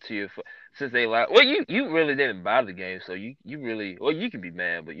lied to you, since they lied, well, you really didn't buy the game, so you really, well, you can be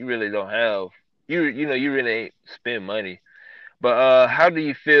mad, but you really don't have you really ain't spend money. But how do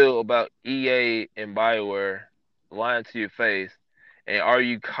you feel about EA and BioWare lying to your face, and are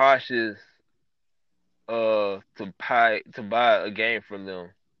you cautious to buy a game from them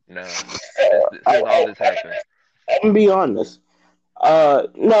now since all this happened? I'm gonna be honest.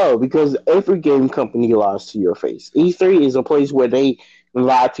 No, because every game company lies to your face. E3 is a place where they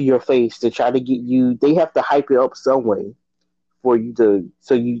lie to your face to try to get you. They have to hype it up some way for you to,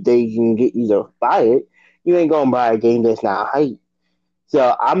 so they can get you to buy it. You ain't gonna buy a game that's not hype.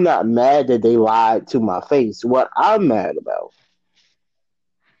 So I'm not mad that they lied to my face. What I'm mad about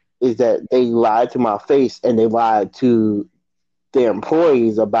is that they lied to my face and they lied to their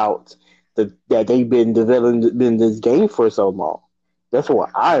employees about that they've been developing this game for so long. That's what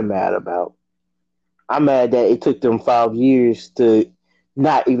I'm mad about. I'm mad that it took them 5 years to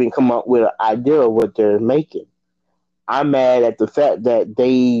not even come up with an idea of what they're making. I'm mad at the fact that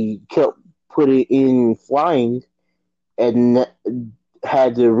they kept putting in flying and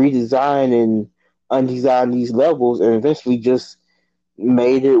had to redesign and undesign these levels and eventually just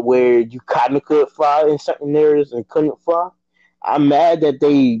made it where you kind of could fly in certain areas and couldn't fly. I'm mad that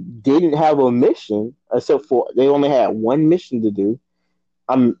they didn't have a mission except for they only had one mission to do.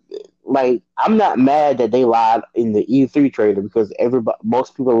 I'm like I'm not mad that they lied in the E3 trailer because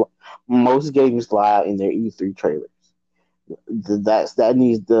most games lie in their E3 trailers. That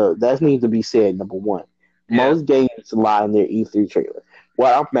needs to be said. Number one, Yeah. most games lie in their E3 trailer.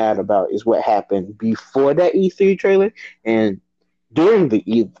 What I'm mad about is what happened before that E3 trailer and during the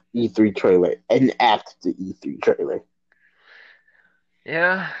E3 trailer and after the E3 trailer.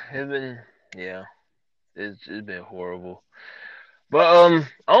 Yeah, yeah, it's been horrible. But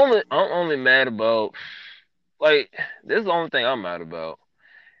I'm only mad about like this is the only thing I'm mad about.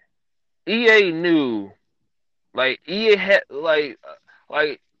 EA knew like EA had like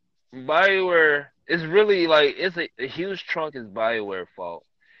BioWare is really like it's a huge chunk is BioWare fault.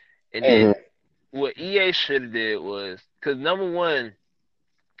 And then Hmm. what EA should have did was because number one,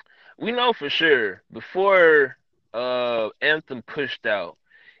 we know for sure before Anthem pushed out,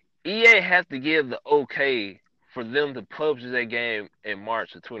 EA had to give the okay for them to publish that game in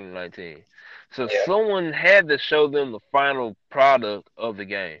March of 2019. So someone had to show them the final product of the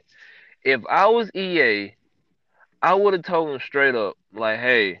game. If I was EA, I would have told them straight up, like,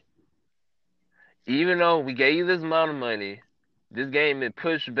 hey, even though we gave you this amount of money, this game been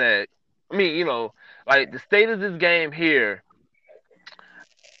pushed back. I mean, like the state of this game here,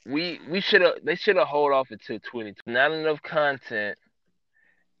 we should have they should have hold off until 2020. Not enough content.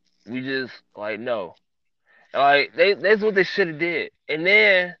 We just like no. Like that's what they should have did. And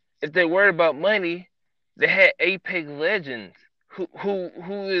then if they worried about money, they had Apex Legends, who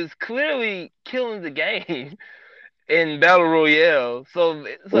is clearly killing the game in battle royale.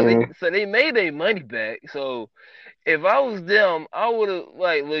 Hmm. So they made their money back. So if I was them, I would have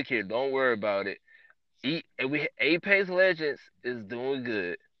like, look here, don't worry about it. Apex Legends is doing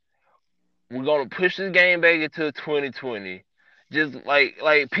good. We're gonna push this game back into 2020. Just like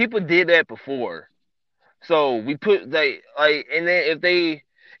people did that before. So we put and then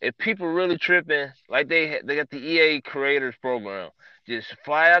if people really tripping like they got the EA creators program, just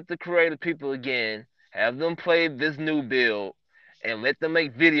fly out the creative people again, have them play this new build, and let them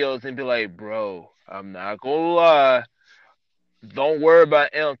make videos and be like, bro, I'm not gonna lie, don't worry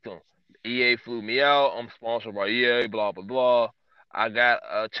about Anthem. EA flew me out. I'm sponsored by EA. Blah blah blah. I got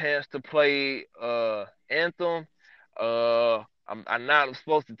a chance to play Anthem. I'm not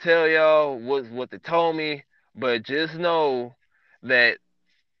supposed to tell y'all what they told me, but just know that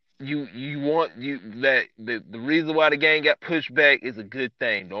you want you that the reason why the game got pushed back is a good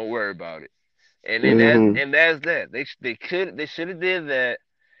thing. Don't worry about it. And then Hmm. that's that. They should have did that,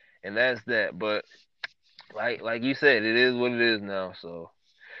 and that's that. But like you said, it is what it is now. So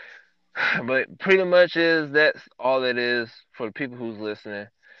but pretty much is that's all it is for the people who's listening.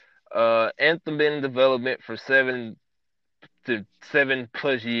 Anthem been in development for 7 to 7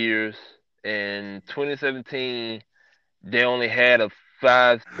 plus years. In 2017, they only had a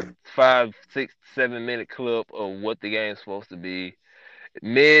five, 6, 7 minute clip of what the game's supposed to be.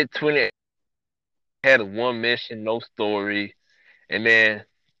 Mid 20 had a one mission, no story, and then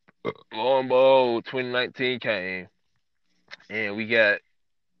lo and behold, 2019 came, and we got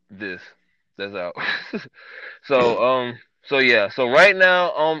this. That's out. So yeah. So right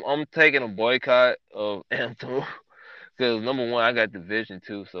now, I'm taking a boycott of Anthem because number one, I got Division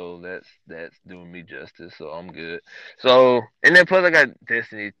 2, so that's doing me justice. So I'm good. So and then plus I got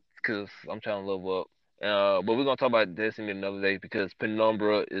Destiny because I'm trying to level up. But we're gonna talk about Destiny another day because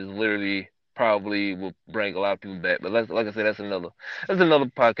Penumbra is literally probably will bring a lot of people back. But like I said, that's another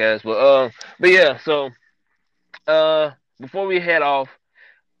podcast. But yeah. So before we head off,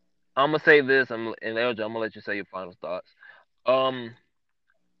 I'm gonna say this. And LJ, I'm gonna let you say your final thoughts. Um,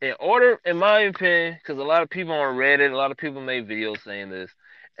 in my opinion, because a lot of people on Reddit, a lot of people made videos saying this.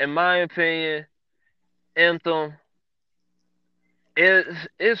 In my opinion, Anthem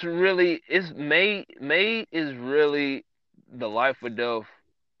it's May is really the life or death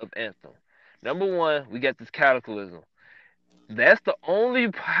of Anthem. Number one, we got this cataclysm. That's the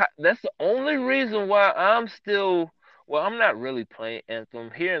only reason why I'm still. Well, I'm not really playing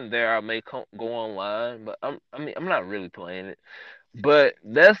Anthem. Here and there, I may go online, but I'm not really playing it. But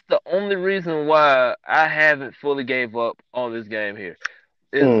that's the only reason why I haven't fully gave up on this game here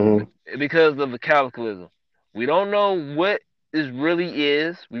is Hmm. because of the cataclysm. We don't know what it really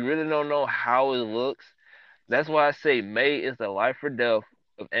is. We really don't know how it looks. That's why I say May is the life or death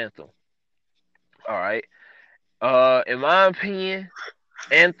of Anthem. All right. In my opinion,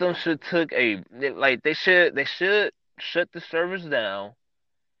 Anthem should took a like they should shut the servers down,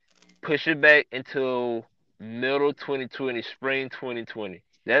 push it back until middle 2020, spring 2020.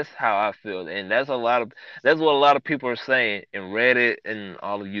 That's how I feel, and that's what a lot of people are saying in Reddit and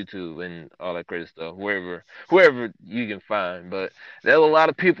all of YouTube and all that crazy stuff, wherever you can find. But there's a lot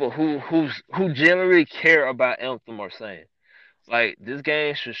of people who generally care about Anthem are saying like this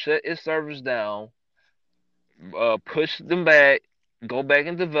game should shut its servers down, push them back, go back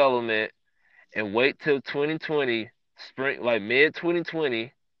in development, and wait till 2020 spring, like mid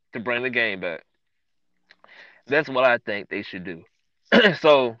 2020, to bring the game back. That's what I think they should do.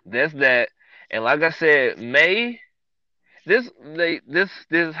 So that's that. And like I said, May this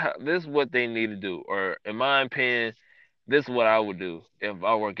is what they need to do. Or in my opinion, this is what I would do if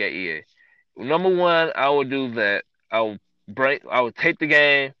I work at EA. Number one, I would do that. I would take the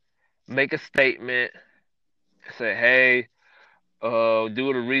game, make a statement, say, hey,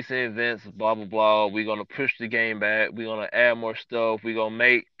 due to recent events, blah blah blah, we're gonna push the game back. We're gonna add more stuff. We're gonna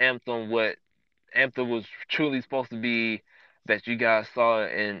make Anthem what Anthem was truly supposed to be that you guys saw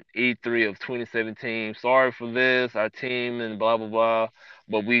in E3 of 2017. Sorry for this, our team and blah blah blah,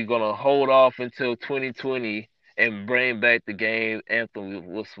 but we're gonna hold off until 2020 and bring back the game Anthem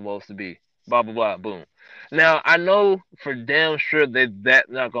was supposed to be. Blah blah blah. Boom. Now I know for damn sure that that's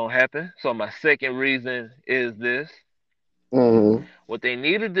not gonna happen. So my second reason is this: Mm-hmm. what they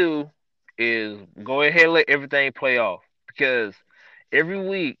need to do is go ahead and let everything play off because every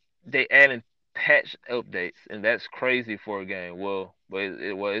week they add in patch updates, and that's crazy for a game. Well,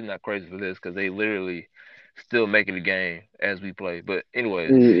 it's not crazy for this because they literally still making the game as we play. But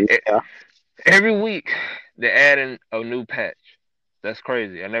anyways, Yeah. every week they add in a new patch. That's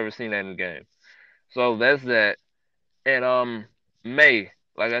crazy. I never seen that in the game. So that's that. And May,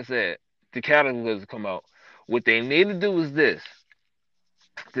 like I said, the Cataclysm come out. What they need to do is this: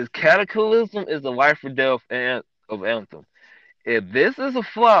 this Cataclysm is the life or death of Anthem. If this is a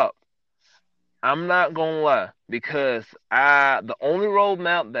flop, I'm not gonna lie because the only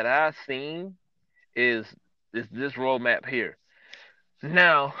roadmap that I've seen is this roadmap here.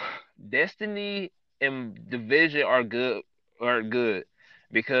 Now, Destiny and Division are good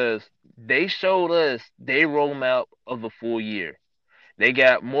because they showed us their roadmap of the full year. They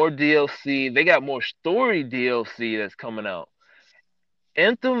got more DLC. They got more story DLC that's coming out.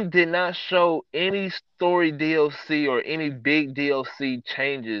 Anthem did not show any story DLC or any big DLC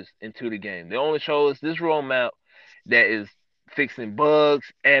changes into the game. They only show us this roadmap that is fixing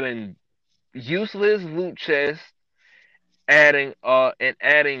bugs, adding useless loot chests, adding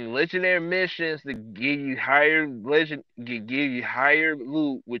legendary missions to give you higher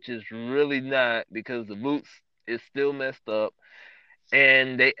loot, which is really not because the loot is still messed up.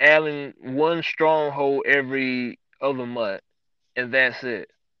 And they adding one stronghold every other month, and that's it.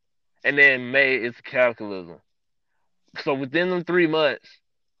 And then May is Cataclysm. So within them 3 months,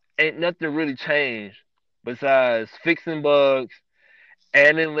 ain't nothing really changed besides fixing bugs,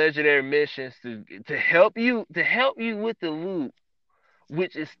 adding legendary missions to help you with the loot,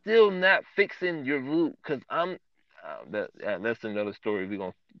 which is still not fixing your loot. Cause that's another story we're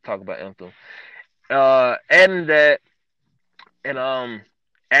gonna talk about Anthem. Adding that and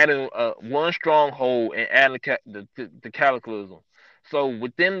adding one stronghold and adding the Cataclysm. So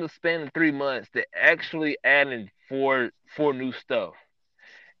within the span of 3 months, they're actually adding four new stuff,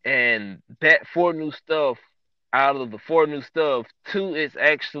 and that four new stuff, out of the four new stuff, two is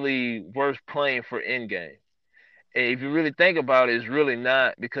actually worth playing for in game. And if you really think about it, it's really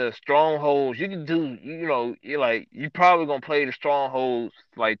not because strongholds you can do. You're probably gonna play the strongholds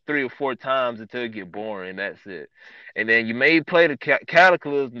like 3 or 4 times until it get boring. And that's it. And then you may play the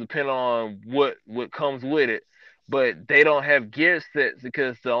cataclysm depending on what comes with it, but they don't have gear sets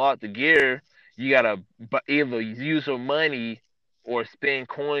because to unlock the gear, you gotta either use your money or spend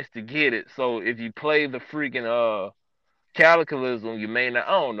coins to get it. So if you play the freaking Cataclysm, you may not.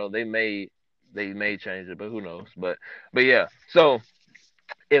 I don't know. They may change it, but who knows? But yeah. So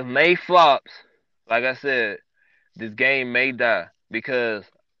if May flops, like I said, this game may die because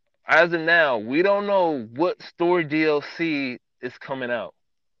as of now, we don't know what story DLC is coming out.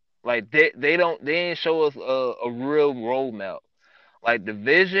 Like they ain't show us a real roadmap. Like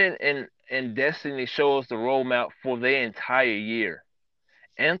Division and Destiny show us the roadmap for their entire year.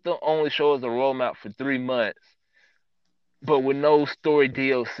 Anthem only shows the roadmap for 3 months, but with no story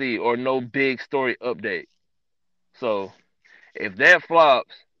DLC or no big story update. So if that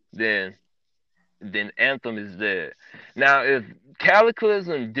flops, then then Anthem is dead. Now if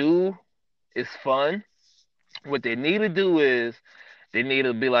Cataclysm do is fun, what they need to do is they need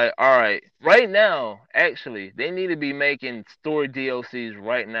to be like, all right, right now, actually, they need to be making story DLCs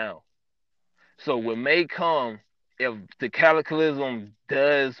right now. So when May come, if the Cataclysm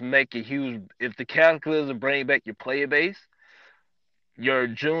does make a huge, if the Cataclysm bring back your player base, your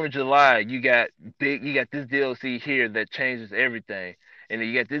June and July, you got this DLC here that changes everything, and then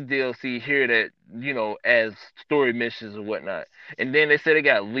you got this DLC here that as story missions and whatnot. And then they said they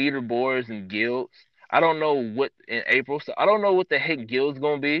got leaderboards and guilds. I don't know what in April, so I don't know what the heck guild's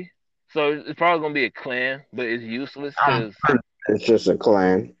gonna be. So it's probably gonna be a clan, but it's useless I'm because It's just a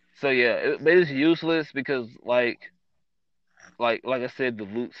clan. but it's useless because like I said, the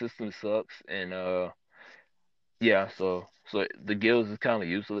loot system sucks, and yeah, so the guilds is kind of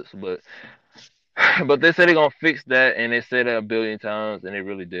useless, but but they said they're gonna fix that, and they said that a billion times, and they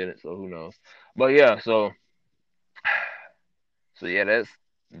really didn't. So who knows? But yeah, so yeah, that's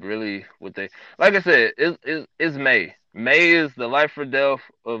really what they like. I said, it's May. May is the life or death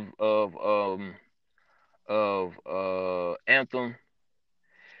of Anthem.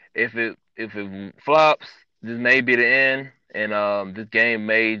 If it flops, this may be the end, and this game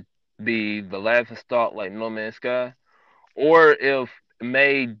may be the laughing stock like No Man's Sky. Or if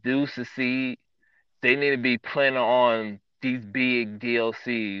May do succeed, they need to be planning on these big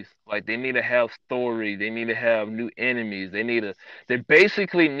DLCs. Like they need to have story. They need to have new enemies. They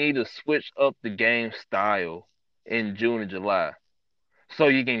basically need to switch up the game style in June and July. So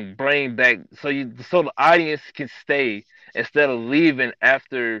you can bring back so the audience can stay instead of leaving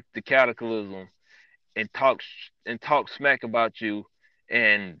after the cataclysm and talk smack about you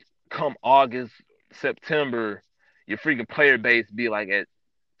and come August, September, your freaking player base be like at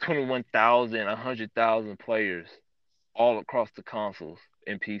 21,000, 100,000 players all across the consoles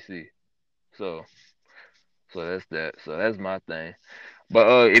and PC. So, so that's that. So that's my thing.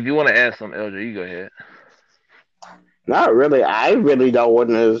 But if you want to add something, LJ, you go ahead. Not really. I really don't want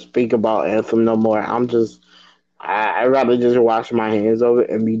to speak about Anthem no more. I'd rather just wash my hands of it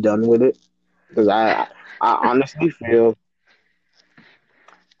and be done with it. Because I honestly feel,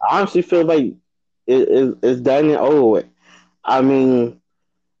 like it's done and over with. I mean,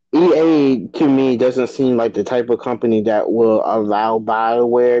 EA to me doesn't seem like the type of company that will allow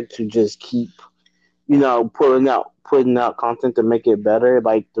BioWare to just keep, putting out content to make it better,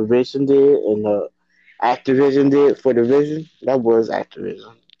 like Division did and Activision did for Division. That was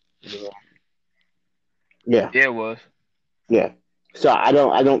Activision. Yeah. Yeah. Yeah, it was. Yeah. So I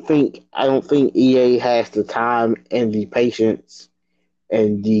don't think EA has the time and the patience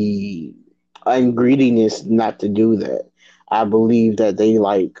and the ungreediness not to do that. I believe that they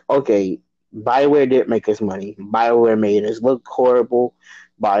like, okay, Bioware did make us money. Bioware made us look horrible.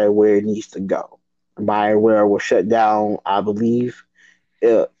 Bioware needs to go. Bioware will shut down, I believe,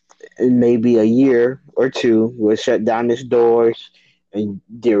 uh, in maybe a year or two. Will shut down its doors, and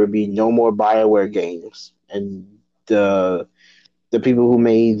there will be no more Bioware games. And the people who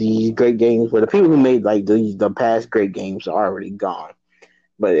made these great games, well, the people who made like the past great games are already gone.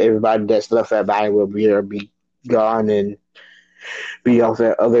 But everybody that's left at Bioware will be gone and be off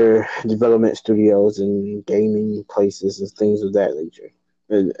at other development studios and gaming places and things of that nature.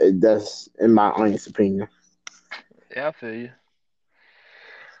 That's in my honest opinion. Yeah, I feel you.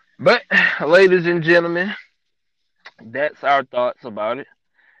 But ladies and gentlemen, that's our thoughts about it.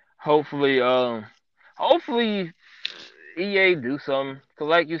 Hopefully, hopefully EA do something. Cause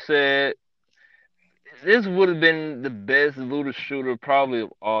like you said, this would have been the best looter shooter probably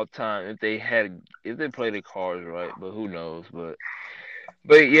of all time if they played the cards right. But who knows? But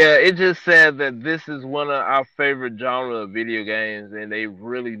yeah, it just said that this is one of our favorite genre of video games, and they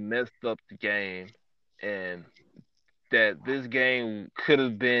really messed up the game, and that this game could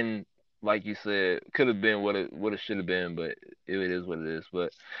have been like you said, could have been what it should have been, but it is what it is.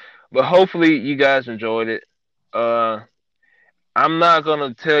 But hopefully you guys enjoyed it. Uh, I'm not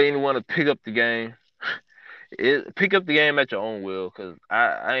gonna tell anyone to pick up the game. Pick up the game at your own will, cause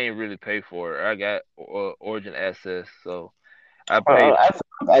I ain't really pay for it. I got Origin access, so I paid I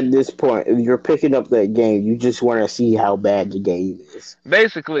think at this point, if you're picking up that game, you just want to see how bad the game is.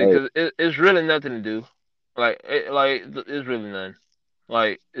 basically Like, because it's really nothing to do. It's really none.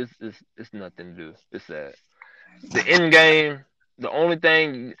 Like it's nothing to do. It's sad. The end game, the only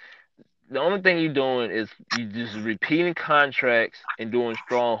thing the only thing you're doing is you just repeating contracts and doing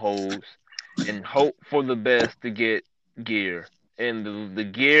strongholds and hope for the best to get gear. And the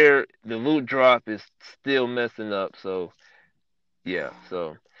gear, the loot drop is still messing up. So yeah.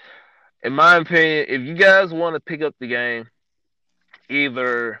 So in my opinion, if you guys want to pick up the game,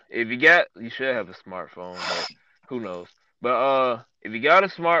 either if you should have a smartphone, but who knows? But if you got a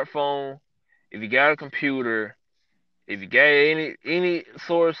smartphone, if you got a computer, if you got any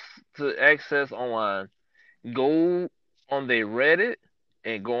source to access online, go on their Reddit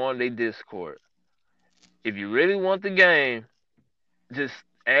and go on their Discord. If you really want the game, just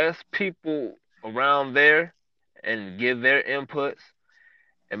ask people around there and give their inputs.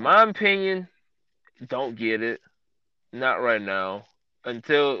 In my opinion, don't get it. Not right now.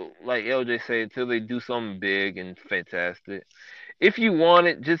 Until, like LJ said, until they do something big and fantastic. If you want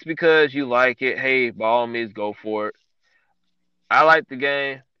it just because you like it, hey, by all means, go for it. I like the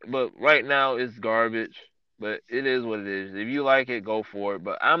game, but right now it's garbage. But it is what it is. If you like it, go for it.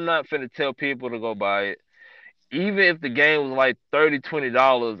 But I'm not finna tell people to go buy it. Even if the game was like $30,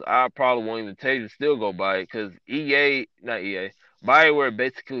 $20, I probably won't even tell you to still go buy it because not EA, BioWare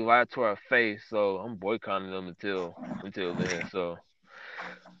basically lied to our face. So I'm boycotting them until then. So,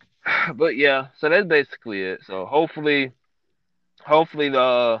 but yeah, so that's basically it. So hopefully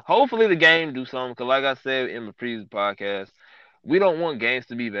the game do something. Cause like I said in the previous podcast, we don't want games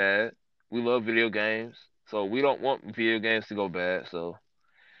to be bad. We love video games, so we don't want video games to go bad. So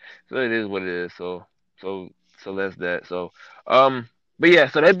it is what it is. So so that's that. Um, but yeah,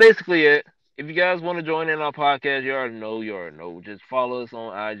 so that's basically it. If you guys want to join in our podcast, you already know. You already know. Just follow us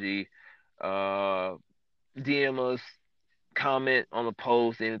on IG. Uh, DM us, comment on the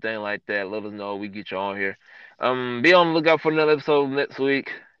post, anything like that. Let us know. We get you on here. Be on the lookout for another episode next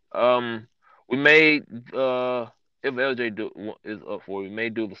week. We may if is up for it, we may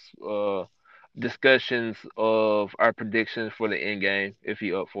do the discussions of our predictions for the end game if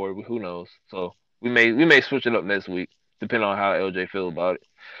he up for it. Who knows? So we may switch it up next week, depending on how LJ feel about it.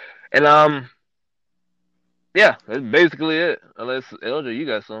 And yeah, that's basically it. Unless LJ, you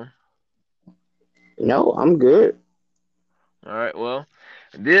got some. No, I'm good. All right, well,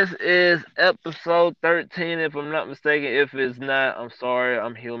 this is episode 13, if I'm not mistaken. If it's not, I'm sorry.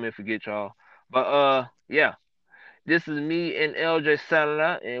 I'm human, forget y'all. But yeah, this is me and LJ signing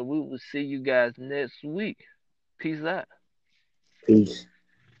out, and we will see you guys next week. Peace out. Peace.